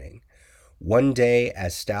water running. One day,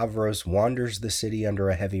 as Stavros wanders the city under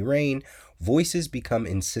a heavy rain, voices become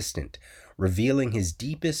insistent, revealing his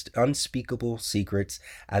deepest unspeakable secrets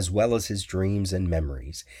as well as his dreams and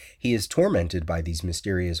memories. He is tormented by these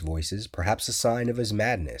mysterious voices, perhaps a sign of his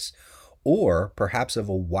madness, or perhaps of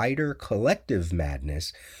a wider collective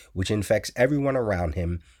madness which infects everyone around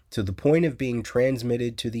him to the point of being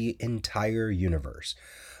transmitted to the entire universe.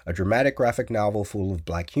 A dramatic graphic novel full of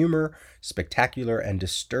black humor, spectacular and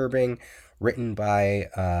disturbing, written by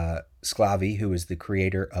Sclavi, who is the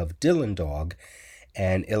creator of Dylan Dog,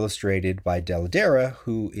 and illustrated by Deladera,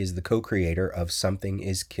 who is the co-creator of Something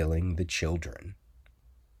is Killing the Children.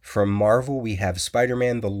 From Marvel, we have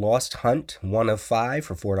Spider-Man The Lost Hunt, 1 of 5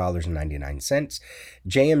 for $4.99.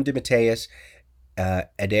 J.M. DeMatteis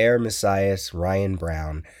Adair Messias, Ryan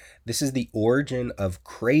Brown. This is the origin of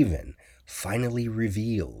Craven, finally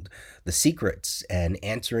revealed. The secrets and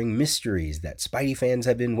answering mysteries that Spidey fans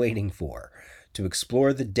have been waiting for. To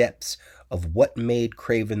explore the depths of what made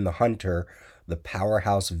Craven the Hunter the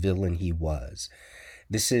powerhouse villain he was.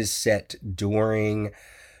 This is set during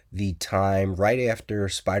the time right after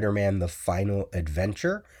Spider-Man The Final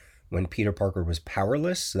Adventure, when Peter Parker was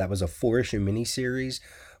powerless. So that was a 4-issue miniseries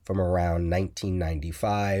from around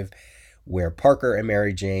 1995, where Parker and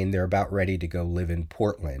Mary Jane, they're about ready to go live in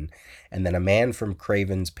Portland, and then a man from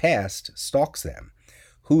Craven's past stalks them.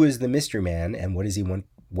 Who is the mystery man, and what does he want?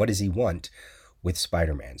 What does he want with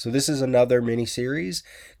Spider-Man? So this is another miniseries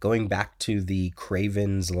going back to the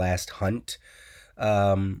Craven's Last Hunt,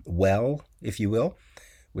 if you will,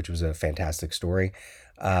 which was a fantastic story.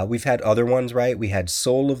 We've had other ones, right? We had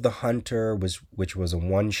Soul of the Hunter, which was a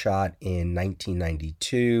one-shot in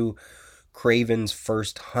 1992. Craven's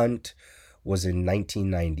First Hunt was in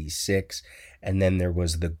 1996. And then there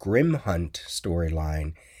was the Grim Hunt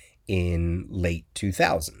storyline in late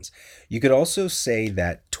 2000s. You could also say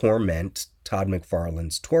that Torment, Todd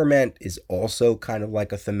McFarlane's Torment, is also kind of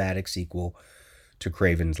like a thematic sequel to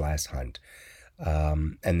Craven's Last Hunt.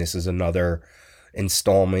 And this is another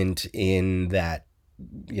installment in that,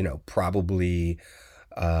 probably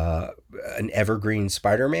an evergreen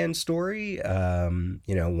Spider-Man story.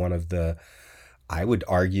 One of the, I would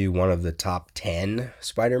argue, one of the top 10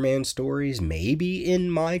 Spider-Man stories, maybe in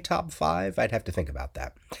my top 5. I'd have to think about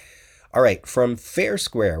that. All right, from Fair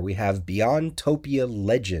Square, we have Beyond Topia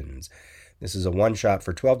Legends. This is a one-shot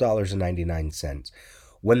for $12.99.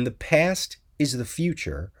 When the past is the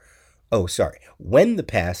future, when the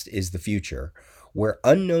past is the future, where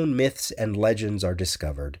unknown myths and legends are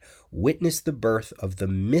discovered, witness the birth of the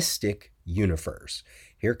mystic universe.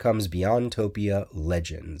 Here comes Beyond Topia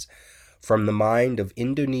Legends. From the mind of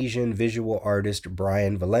Indonesian visual artist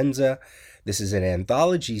Brian Valenza, this is an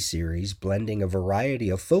anthology series blending a variety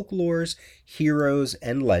of folklores, heroes,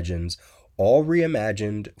 and legends, all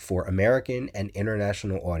reimagined for American and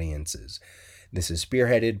international audiences. This is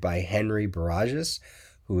spearheaded by Henry Barajas,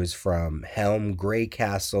 who is from Helm, Grey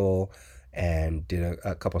Castle, and did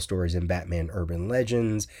a couple stories in Batman Urban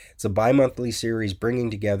Legends. It's a bi-monthly series bringing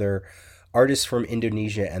together artists from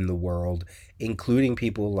Indonesia and the world, including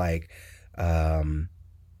people like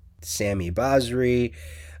Sami Basri,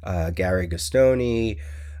 Gary Gastoni,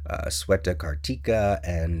 Sweta Kartika,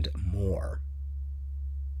 and more.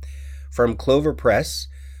 From Clover Press,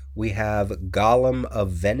 we have Golem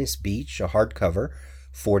of Venice Beach, a hardcover,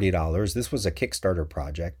 $40. This was a Kickstarter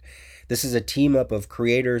project. This is a team-up of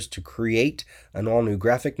creators to create an all-new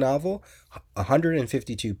graphic novel,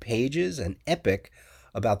 152 pages, an epic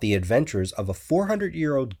about the adventures of a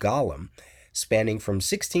 400-year-old golem spanning from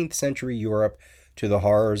 16th century Europe to the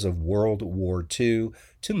horrors of World War II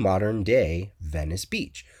to modern-day Venice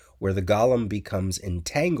Beach, where the golem becomes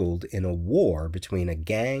entangled in a war between a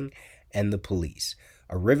gang and the police.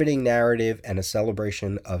 A riveting narrative and a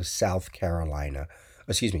celebration of Southern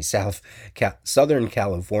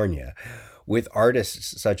California, with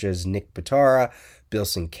artists such as Nick Pitara, Bill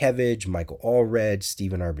Sienkiewicz, Michael Allred,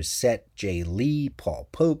 Stephen R. Bissett, Jay Lee, Paul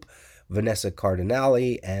Pope, Vanessa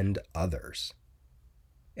Cardinale, and others.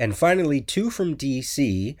 And finally, 2 from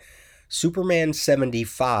DC, Superman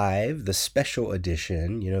 75, the special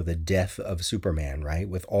edition, the death of Superman, right,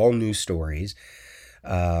 with all new stories,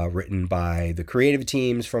 written by the creative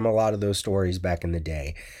teams from a lot of those stories back in the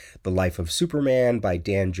day. The Life of Superman by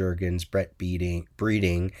Dan Jurgens, Brett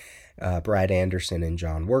Breeding, Brad Anderson, and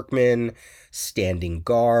John Workman. Standing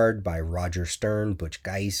Guard by Roger Stern, Butch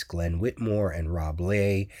Geis, Glenn Whitmore, and Rob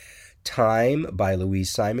Leigh. Time by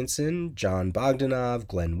Louise Simonson, John Bogdanov,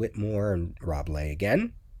 Glenn Whitmore, and Rob Leigh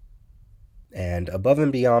again. And Above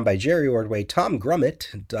and Beyond by Jerry Ordway, Tom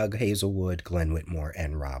Grummett, Doug Hazelwood, Glenn Whitmore,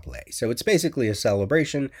 and Rob Leigh. So it's basically a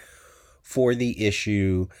celebration for the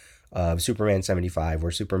issue of Superman 75,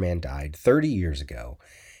 where Superman died 30 years ago,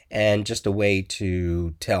 and just a way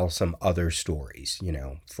to tell some other stories,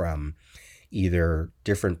 from either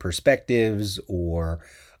different perspectives or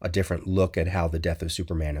a different look at how the death of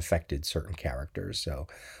Superman affected certain characters. So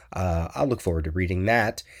I'll look forward to reading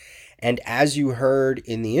that. And as you heard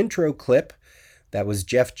in the intro clip, that was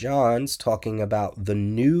Jeff Johns talking about the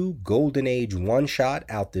new Golden Age one-shot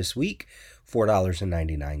out this week,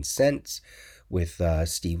 $4.99, with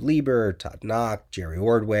Steve Lieber, Todd Knock, Jerry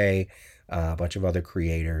Ordway, a bunch of other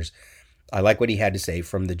creators. I like what he had to say,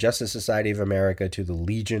 from the Justice Society of America to the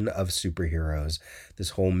Legion of Superheroes,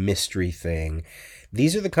 this whole mystery thing.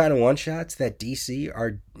 These are the kind of one-shots that DC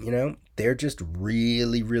are, they're just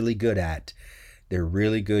really, really good at They're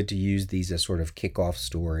really good to use these as sort of kickoff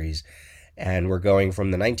stories. And we're going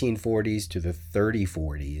from the 1940s to the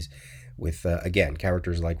 3040s with, again,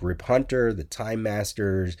 characters like Rip Hunter, the Time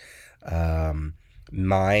Masters,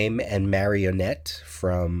 Mime and Marionette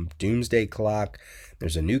from Doomsday Clock.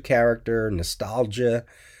 There's a new character, Nostalgia.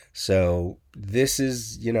 So this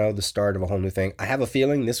is, the start of a whole new thing. I have a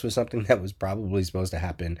feeling this was something that was probably supposed to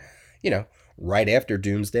happen, right after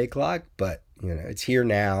Doomsday Clock. But, it's here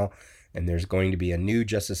now. And there's going to be a new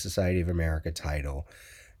Justice Society of America title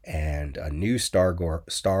and a new Stargirl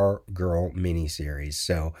miniseries.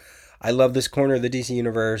 So I love this corner of the DC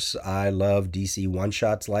universe. I love DC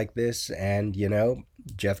one-shots like this. And,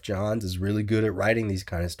 Jeff Johns is really good at writing these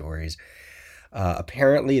kind of stories.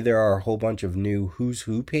 Apparently, there are a whole bunch of new Who's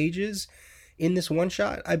Who pages in this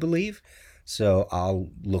one-shot, I believe. So I'll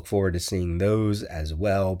look forward to seeing those as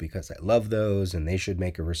well because I love those and they should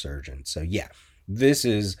make a resurgence. So yeah, this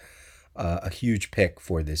is a huge pick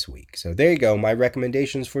for this week. So there you go, my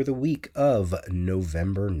recommendations for the week of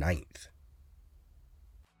November 9th.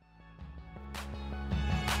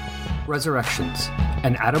 Resurrections,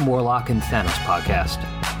 an Adam Warlock and Thanos podcast.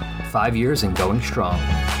 5 years and going strong.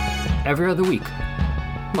 Every other week.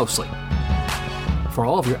 Mostly. For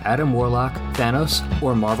all of your Adam Warlock, Thanos,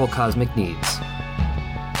 or Marvel Cosmic needs.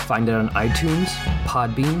 Find it on iTunes,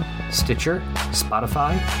 Podbean, Stitcher,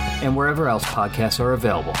 Spotify, and wherever else podcasts are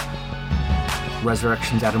available.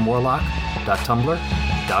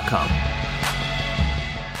 ResurrectionsAdamWarlock.tumblr.com.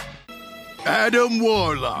 Adam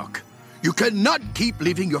Warlock. You cannot keep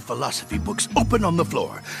leaving your philosophy books open on the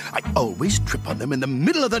floor. I always trip on them in the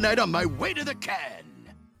middle of the night on my way to the can.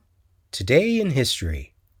 Today in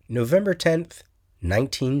history, November 10th,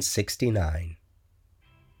 1969.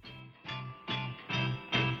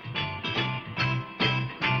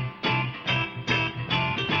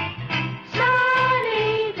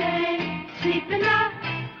 Sunny day, sweeping the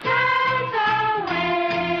clouds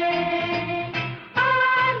away.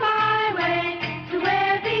 On my way to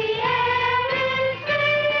where the air is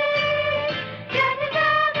free. Getting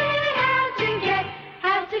down there,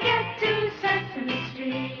 how to get to Sesame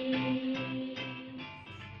Street.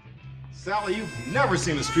 Sally, you've never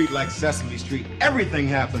seen a street like Sesame Street. Everything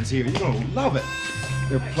happens here. You're gonna love it.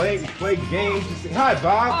 They're playing games. Hi,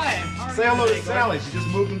 Bob. Hi. How are Say you hello to today, Sally. Gordon? She just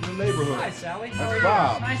moved into the neighborhood. Hi, Sally. How That's are you?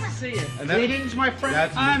 Bob. Nice to see you. And that- Greetings, my friend.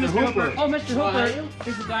 That's I'm Mr. Hooper. Oh, Mr. How are Hooper.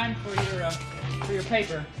 Here's a dime for your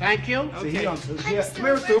paper. Thank you. See, yeah, come here,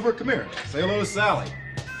 Mr. Hooper. Come here. Say hello to Sally.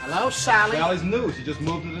 Hello, Sally. Sally's new. She just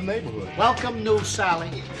moved into the neighborhood. Welcome, new Sally.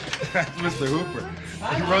 Mr. Hooper.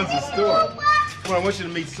 He runs the store. Well, I want you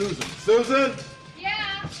to meet Susan. Susan?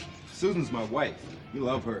 Yeah. Susan's my wife. You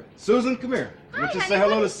love her. Susan, come here. I want you to honey, say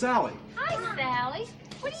hello what to is- Sally. Hi, Sally.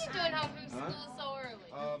 What are you doing home from school so early?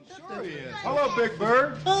 Sure he is. Hello, Big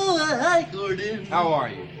Bird. Oh, hi, Gordon. How are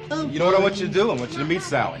you? Oh, You know what I want you to do? I want you to meet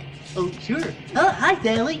Sally. Oh, sure. Oh, hi,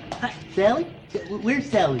 Sally. Hi, Sally? Where's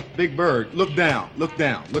Sally? Big Bird, look down, look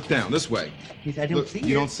down, look down, this way. Yes, I don't Look, see her.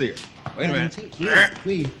 you don't see her. Wait a I minute. don't see her. Yeah,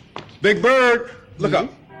 please. Big Bird, look up.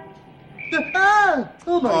 Oh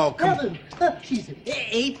my Oh, come- heavens. She's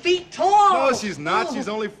 8 feet tall. No, she's not. Oh. She's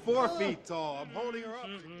only 4 feet tall. I'm holding her up.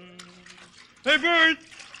 Hey, Bird!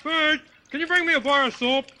 Bird! Can you bring me a bar of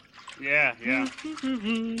soap? Yeah. Yeah,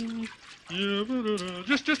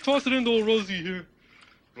 just toss it into old Rosie here.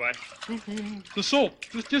 What? The soap.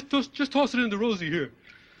 Just toss it into Rosie here.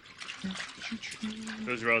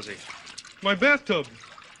 Who's Rosie? My bathtub.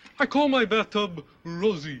 I call my bathtub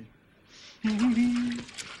Rosie.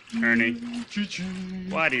 Ernie,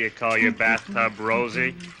 why do you call your bathtub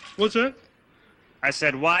Rosie? What's that? I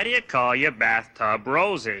said, why do you call your bathtub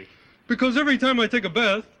Rosie? Because every time I take a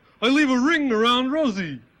bath, I leave a ring around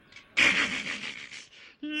Rosie.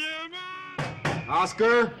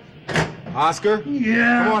 Oscar? Oscar?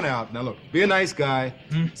 Yeah? Come on out. Now look, be a nice guy.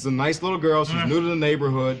 It's a nice little girl. She's new to the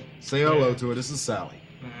neighborhood. Say hello to her. This is Sally.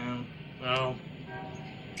 Well,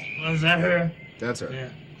 was that her? That's her. Yeah.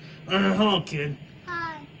 Hello, kid.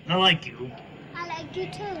 Hi. I like you. I like you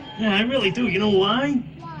too. Yeah, I really do. You know why?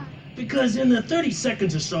 Why? Because in the 30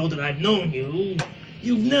 seconds or so that I've known you,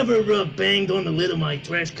 you've never banged on the lid of my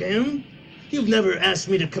trash can. You've never asked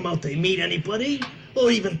me to come out to meet anybody,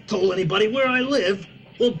 or even told anybody where I live,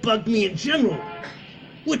 or bugged me in general.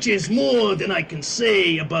 Which is more than I can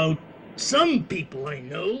say about some people I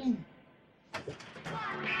know.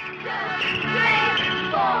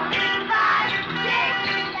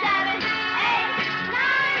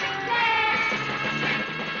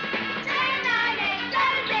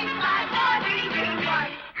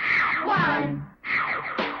 1.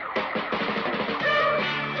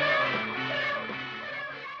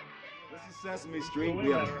 This is Sesame Street.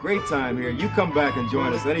 We have a great time here. You come back and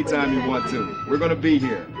join us anytime you want to. We're going to be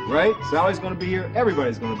here, right? Sally's going to be here.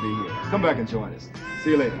 Everybody's going to be here. Come back and join us.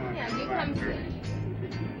 See you later. Yeah, you come too.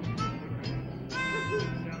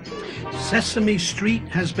 Sesame Street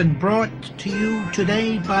has been brought to you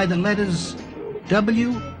today by the letters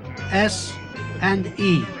W, S, and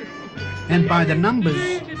E, and by the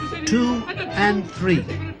numbers 2 and 3.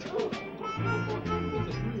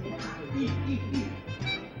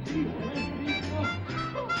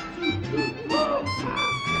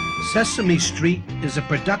 Sesame Street is a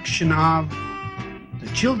production of the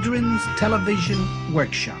Children's Television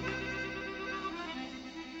Workshop.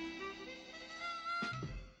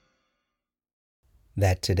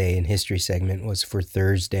 That Today in History segment was for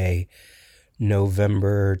Thursday,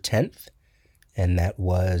 November 10th, and that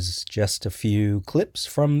was just a few clips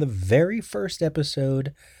from the very first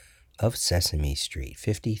episode of Sesame Street,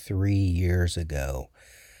 53 years ago.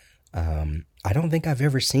 I don't think I've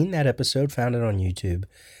ever seen that episode, found it on YouTube,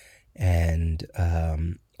 and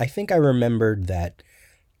I think I remembered that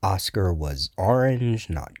Oscar was orange,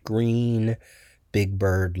 not green. Big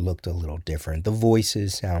Bird looked a little different. The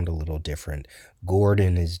voices sound a little different.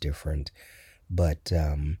 Gordon is different. But,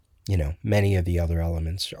 many of the other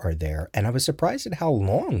elements are there. And I was surprised at how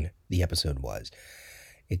long the episode was.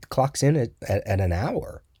 It clocks in at an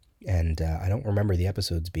hour. And I don't remember the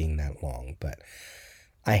episodes being that long. But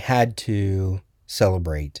I had to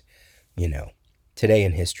celebrate, Today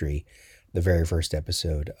in History, the very first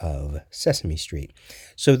episode of Sesame Street.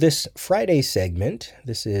 So this Friday segment,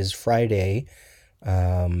 this is Friday,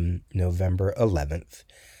 November 11th.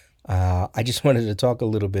 I just wanted to talk a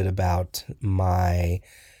little bit about my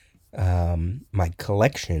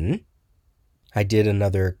collection. I did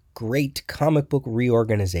another great comic book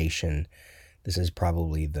reorganization. This is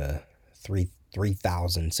probably the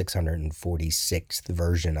 3,646th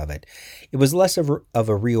version of it. It was less of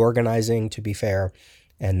a reorganizing, to be fair,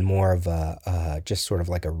 and more of a just sort of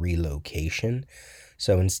like a relocation.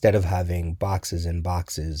 So instead of having boxes and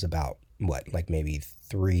boxes about maybe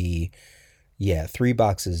three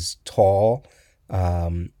boxes tall,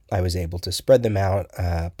 I was able to spread them out,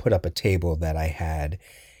 put up a table that I had,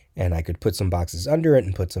 and I could put some boxes under it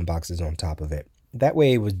and put some boxes on top of it. That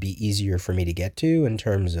way it would be easier for me to get to in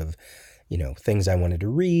terms of, things I wanted to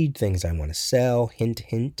read, things I want to sell, hint,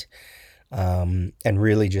 hint, and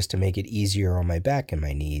really just to make it easier on my back and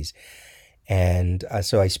my knees. And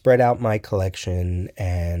so I spread out my collection,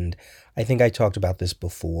 and I think I talked about this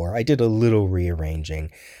before. I did a little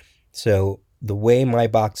rearranging. So the way my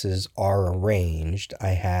boxes are arranged,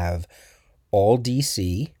 I have all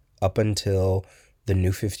DC up until the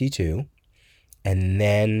New 52, and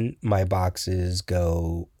then my boxes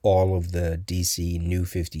go all of the DC New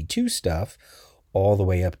 52 stuff all the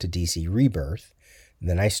way up to DC Rebirth.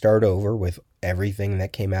 Then I start over with everything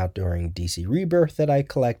that came out during DC Rebirth that I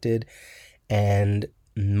collected, and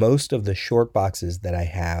most of the short boxes that I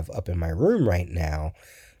have up in my room right now,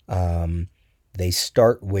 they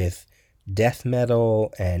start with Death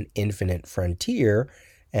Metal and Infinite Frontier,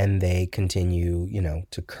 and they continue,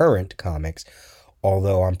 to current comics.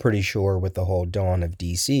 Although I'm pretty sure with the whole Dawn of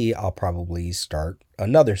DC, I'll probably start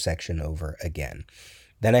another section over again.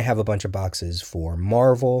 Then I have a bunch of boxes for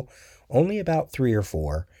Marvel, only about 3 or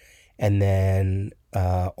 4. And then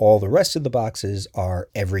all the rest of the boxes are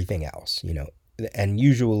everything else, And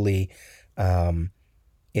usually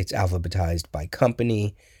it's alphabetized by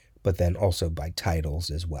company, but then also by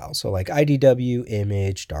titles as well. So like IDW,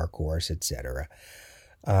 Image, Dark Horse, etc.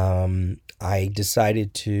 I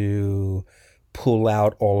decided to pull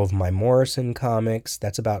out all of my Morrison comics.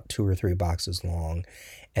 That's about 2 or 3 boxes long.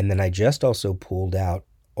 And then I just also pulled out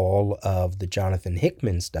all of the Jonathan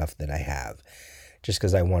Hickman stuff that I have, just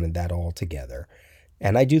because I wanted that all together.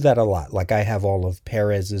 And I do that a lot. Like I have all of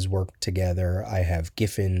Perez's work together. I have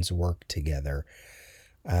Giffin's work together.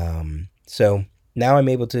 So now I'm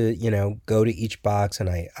able to, go to each box, and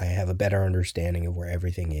I have a better understanding of where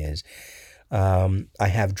everything is. I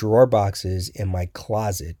have drawer boxes in my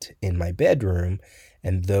closet in my bedroom,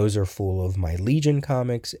 and those are full of my Legion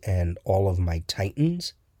comics and all of my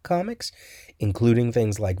Titans comics, including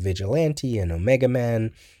things like Vigilante and Omega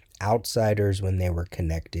Man, Outsiders when they were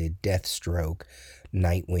connected, Deathstroke,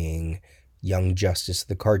 Nightwing, Young Justice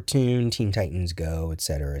the cartoon, Teen Titans Go,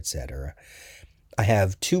 etc., etc. I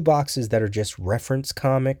have 2 boxes that are just reference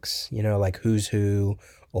comics, like Who's Who,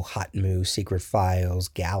 Ohatmu, Secret Files,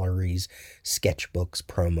 galleries, sketchbooks,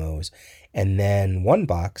 promos, and then 1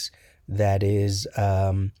 box that is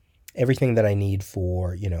everything that I need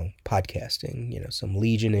for, podcasting, some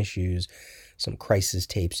Legion issues, some Crisis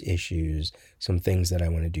Tapes issues, some things that I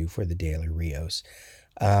want to do for the Daily Rios.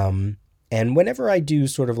 And whenever I do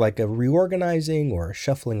sort of like a reorganizing or a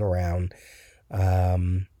shuffling around,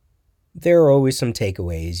 there are always some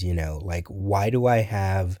takeaways, like why do I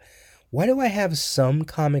have some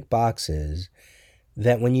comic boxes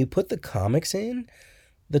that when you put the comics in,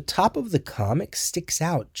 the top of the comic sticks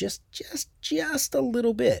out just a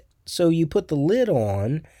little bit. So you put the lid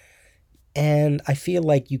on, and I feel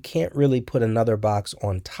like you can't really put another box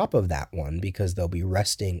on top of that one because they'll be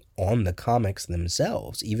resting on the comics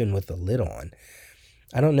themselves, even with the lid on.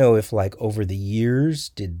 I don't know if like over the years,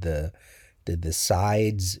 did the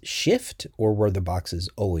sides shift, or were the boxes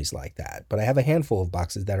always like that? But I have a handful of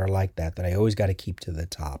boxes that are like that I always got to keep to the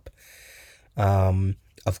top.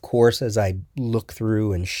 Of course, as I look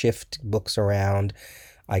through and shift books around,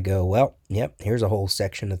 I go, well, yep, here's a whole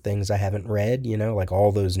section of things I haven't read, like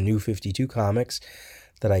all those New 52 comics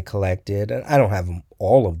that I collected. And I don't have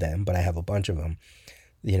all of them, but I have a bunch of them.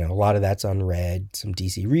 A lot of that's unread, some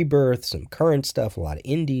DC Rebirth, some current stuff, a lot of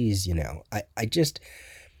indies,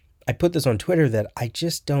 I put this on Twitter that I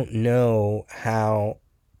just don't know how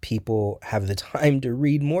people have the time to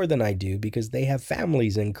read more than I do because they have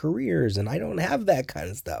families and careers, and I don't have that kind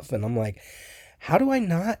of stuff. And I'm like, how do I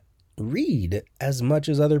not read as much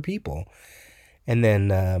as other people? And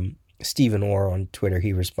then Stephen Orr on Twitter,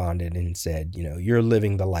 he responded and said, you're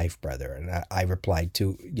living the life, brother. And I replied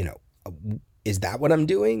to, is that what I'm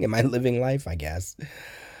doing? Am I living life? I guess.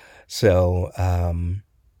 So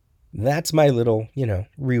that's my little,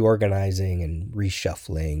 reorganizing and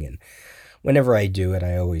reshuffling. And whenever I do it,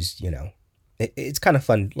 I always, it's kind of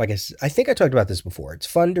fun. Like I think I talked about this before. It's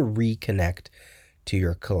fun to reconnect to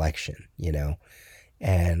your collection,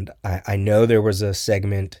 And I know there was a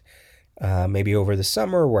segment maybe over the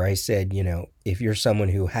summer where I said, if you're someone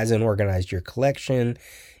who hasn't organized your collection,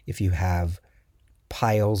 if you have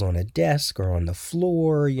piles on a desk or on the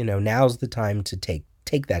floor, now's the time to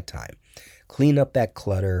take that time. Clean up that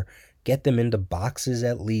clutter, get them into boxes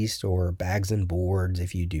at least, or bags and boards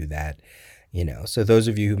if you do that. So those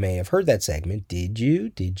of you who may have heard that segment, did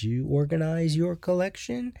you organize your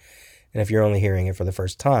collection? And if you're only hearing it for the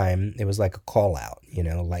first time, it was like a call out,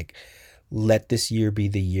 like let this year be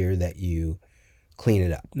the year that you clean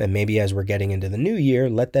it up. And maybe as we're getting into the new year,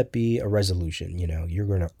 let that be a resolution. You're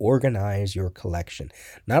going to organize your collection.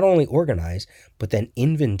 Not only organize, but then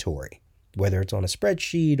inventory, whether it's on a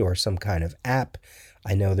spreadsheet or some kind of app.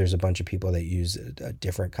 I know there's a bunch of people that use a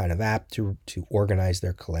different kind of app to organize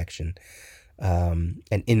their collection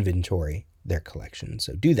and inventory their collection.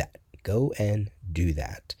 So do that. Go and do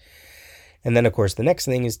that. And then, of course, the next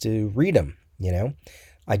thing is to read them.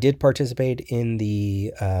 I did participate in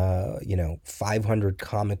the 500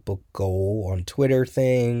 comic book goal on Twitter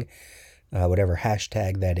thing, whatever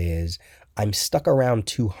hashtag that is. I'm stuck around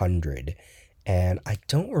 200. And I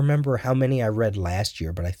don't remember how many I read last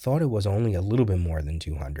year, but I thought it was only a little bit more than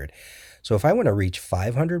 200. So if I want to reach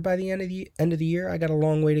 500 by the end of the year, I got a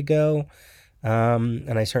long way to go.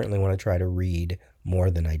 And I certainly want to try to read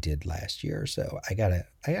more than I did last year. So I gotta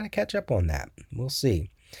catch up on that. We'll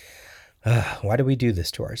see. Why do we do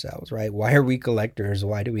this to ourselves, right? Why are we collectors?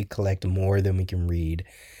 Why do we collect more than we can read?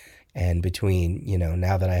 And between,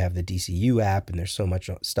 now that I have the DCU app and there's so much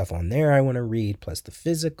stuff on there I want to read, plus the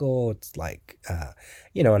physical, it's like,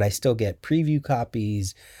 and I still get preview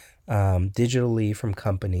copies digitally from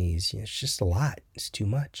companies. It's just a lot. It's too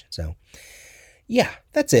much. So, yeah,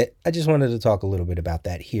 that's it. I just wanted to talk a little bit about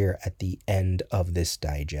that here at the end of this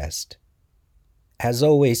digest. As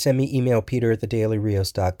always, send me email,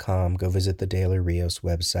 peter@thedailyrios.com. Go visit the Daily Rios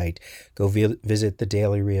website. Go visit the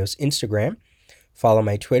Daily Rios Instagram. Follow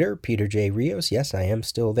my Twitter, Peter J. Rios. Yes, I am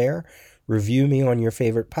still there. Review me on your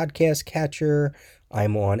favorite podcast catcher.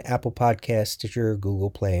 I'm on Apple Podcasts, Stitcher,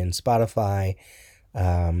 Google Play, and Spotify.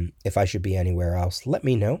 If I should be anywhere else, let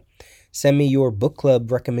me know. Send me your book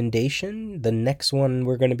club recommendation. The next one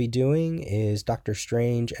we're going to be doing is Doctor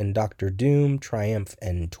Strange and Doctor Doom, Triumph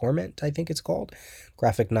and Torment, I think it's called.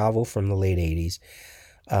 Graphic novel from the late 80s.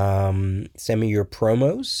 Send me your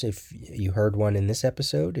promos if you heard one in this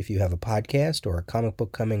episode, if you have a podcast or a comic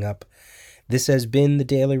book coming up. This has been the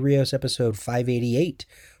Daily Rios episode 588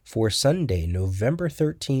 for Sunday, November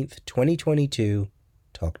 13th, 2022.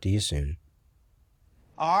 Talk to you soon.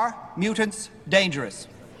 Are mutants dangerous?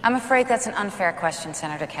 I'm afraid that's an unfair question,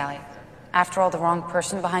 Senator Kelly. After all, the wrong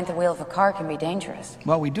person behind the wheel of a car can be dangerous.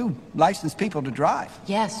 Well, we do license people to drive.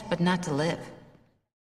 Yes, but not to live.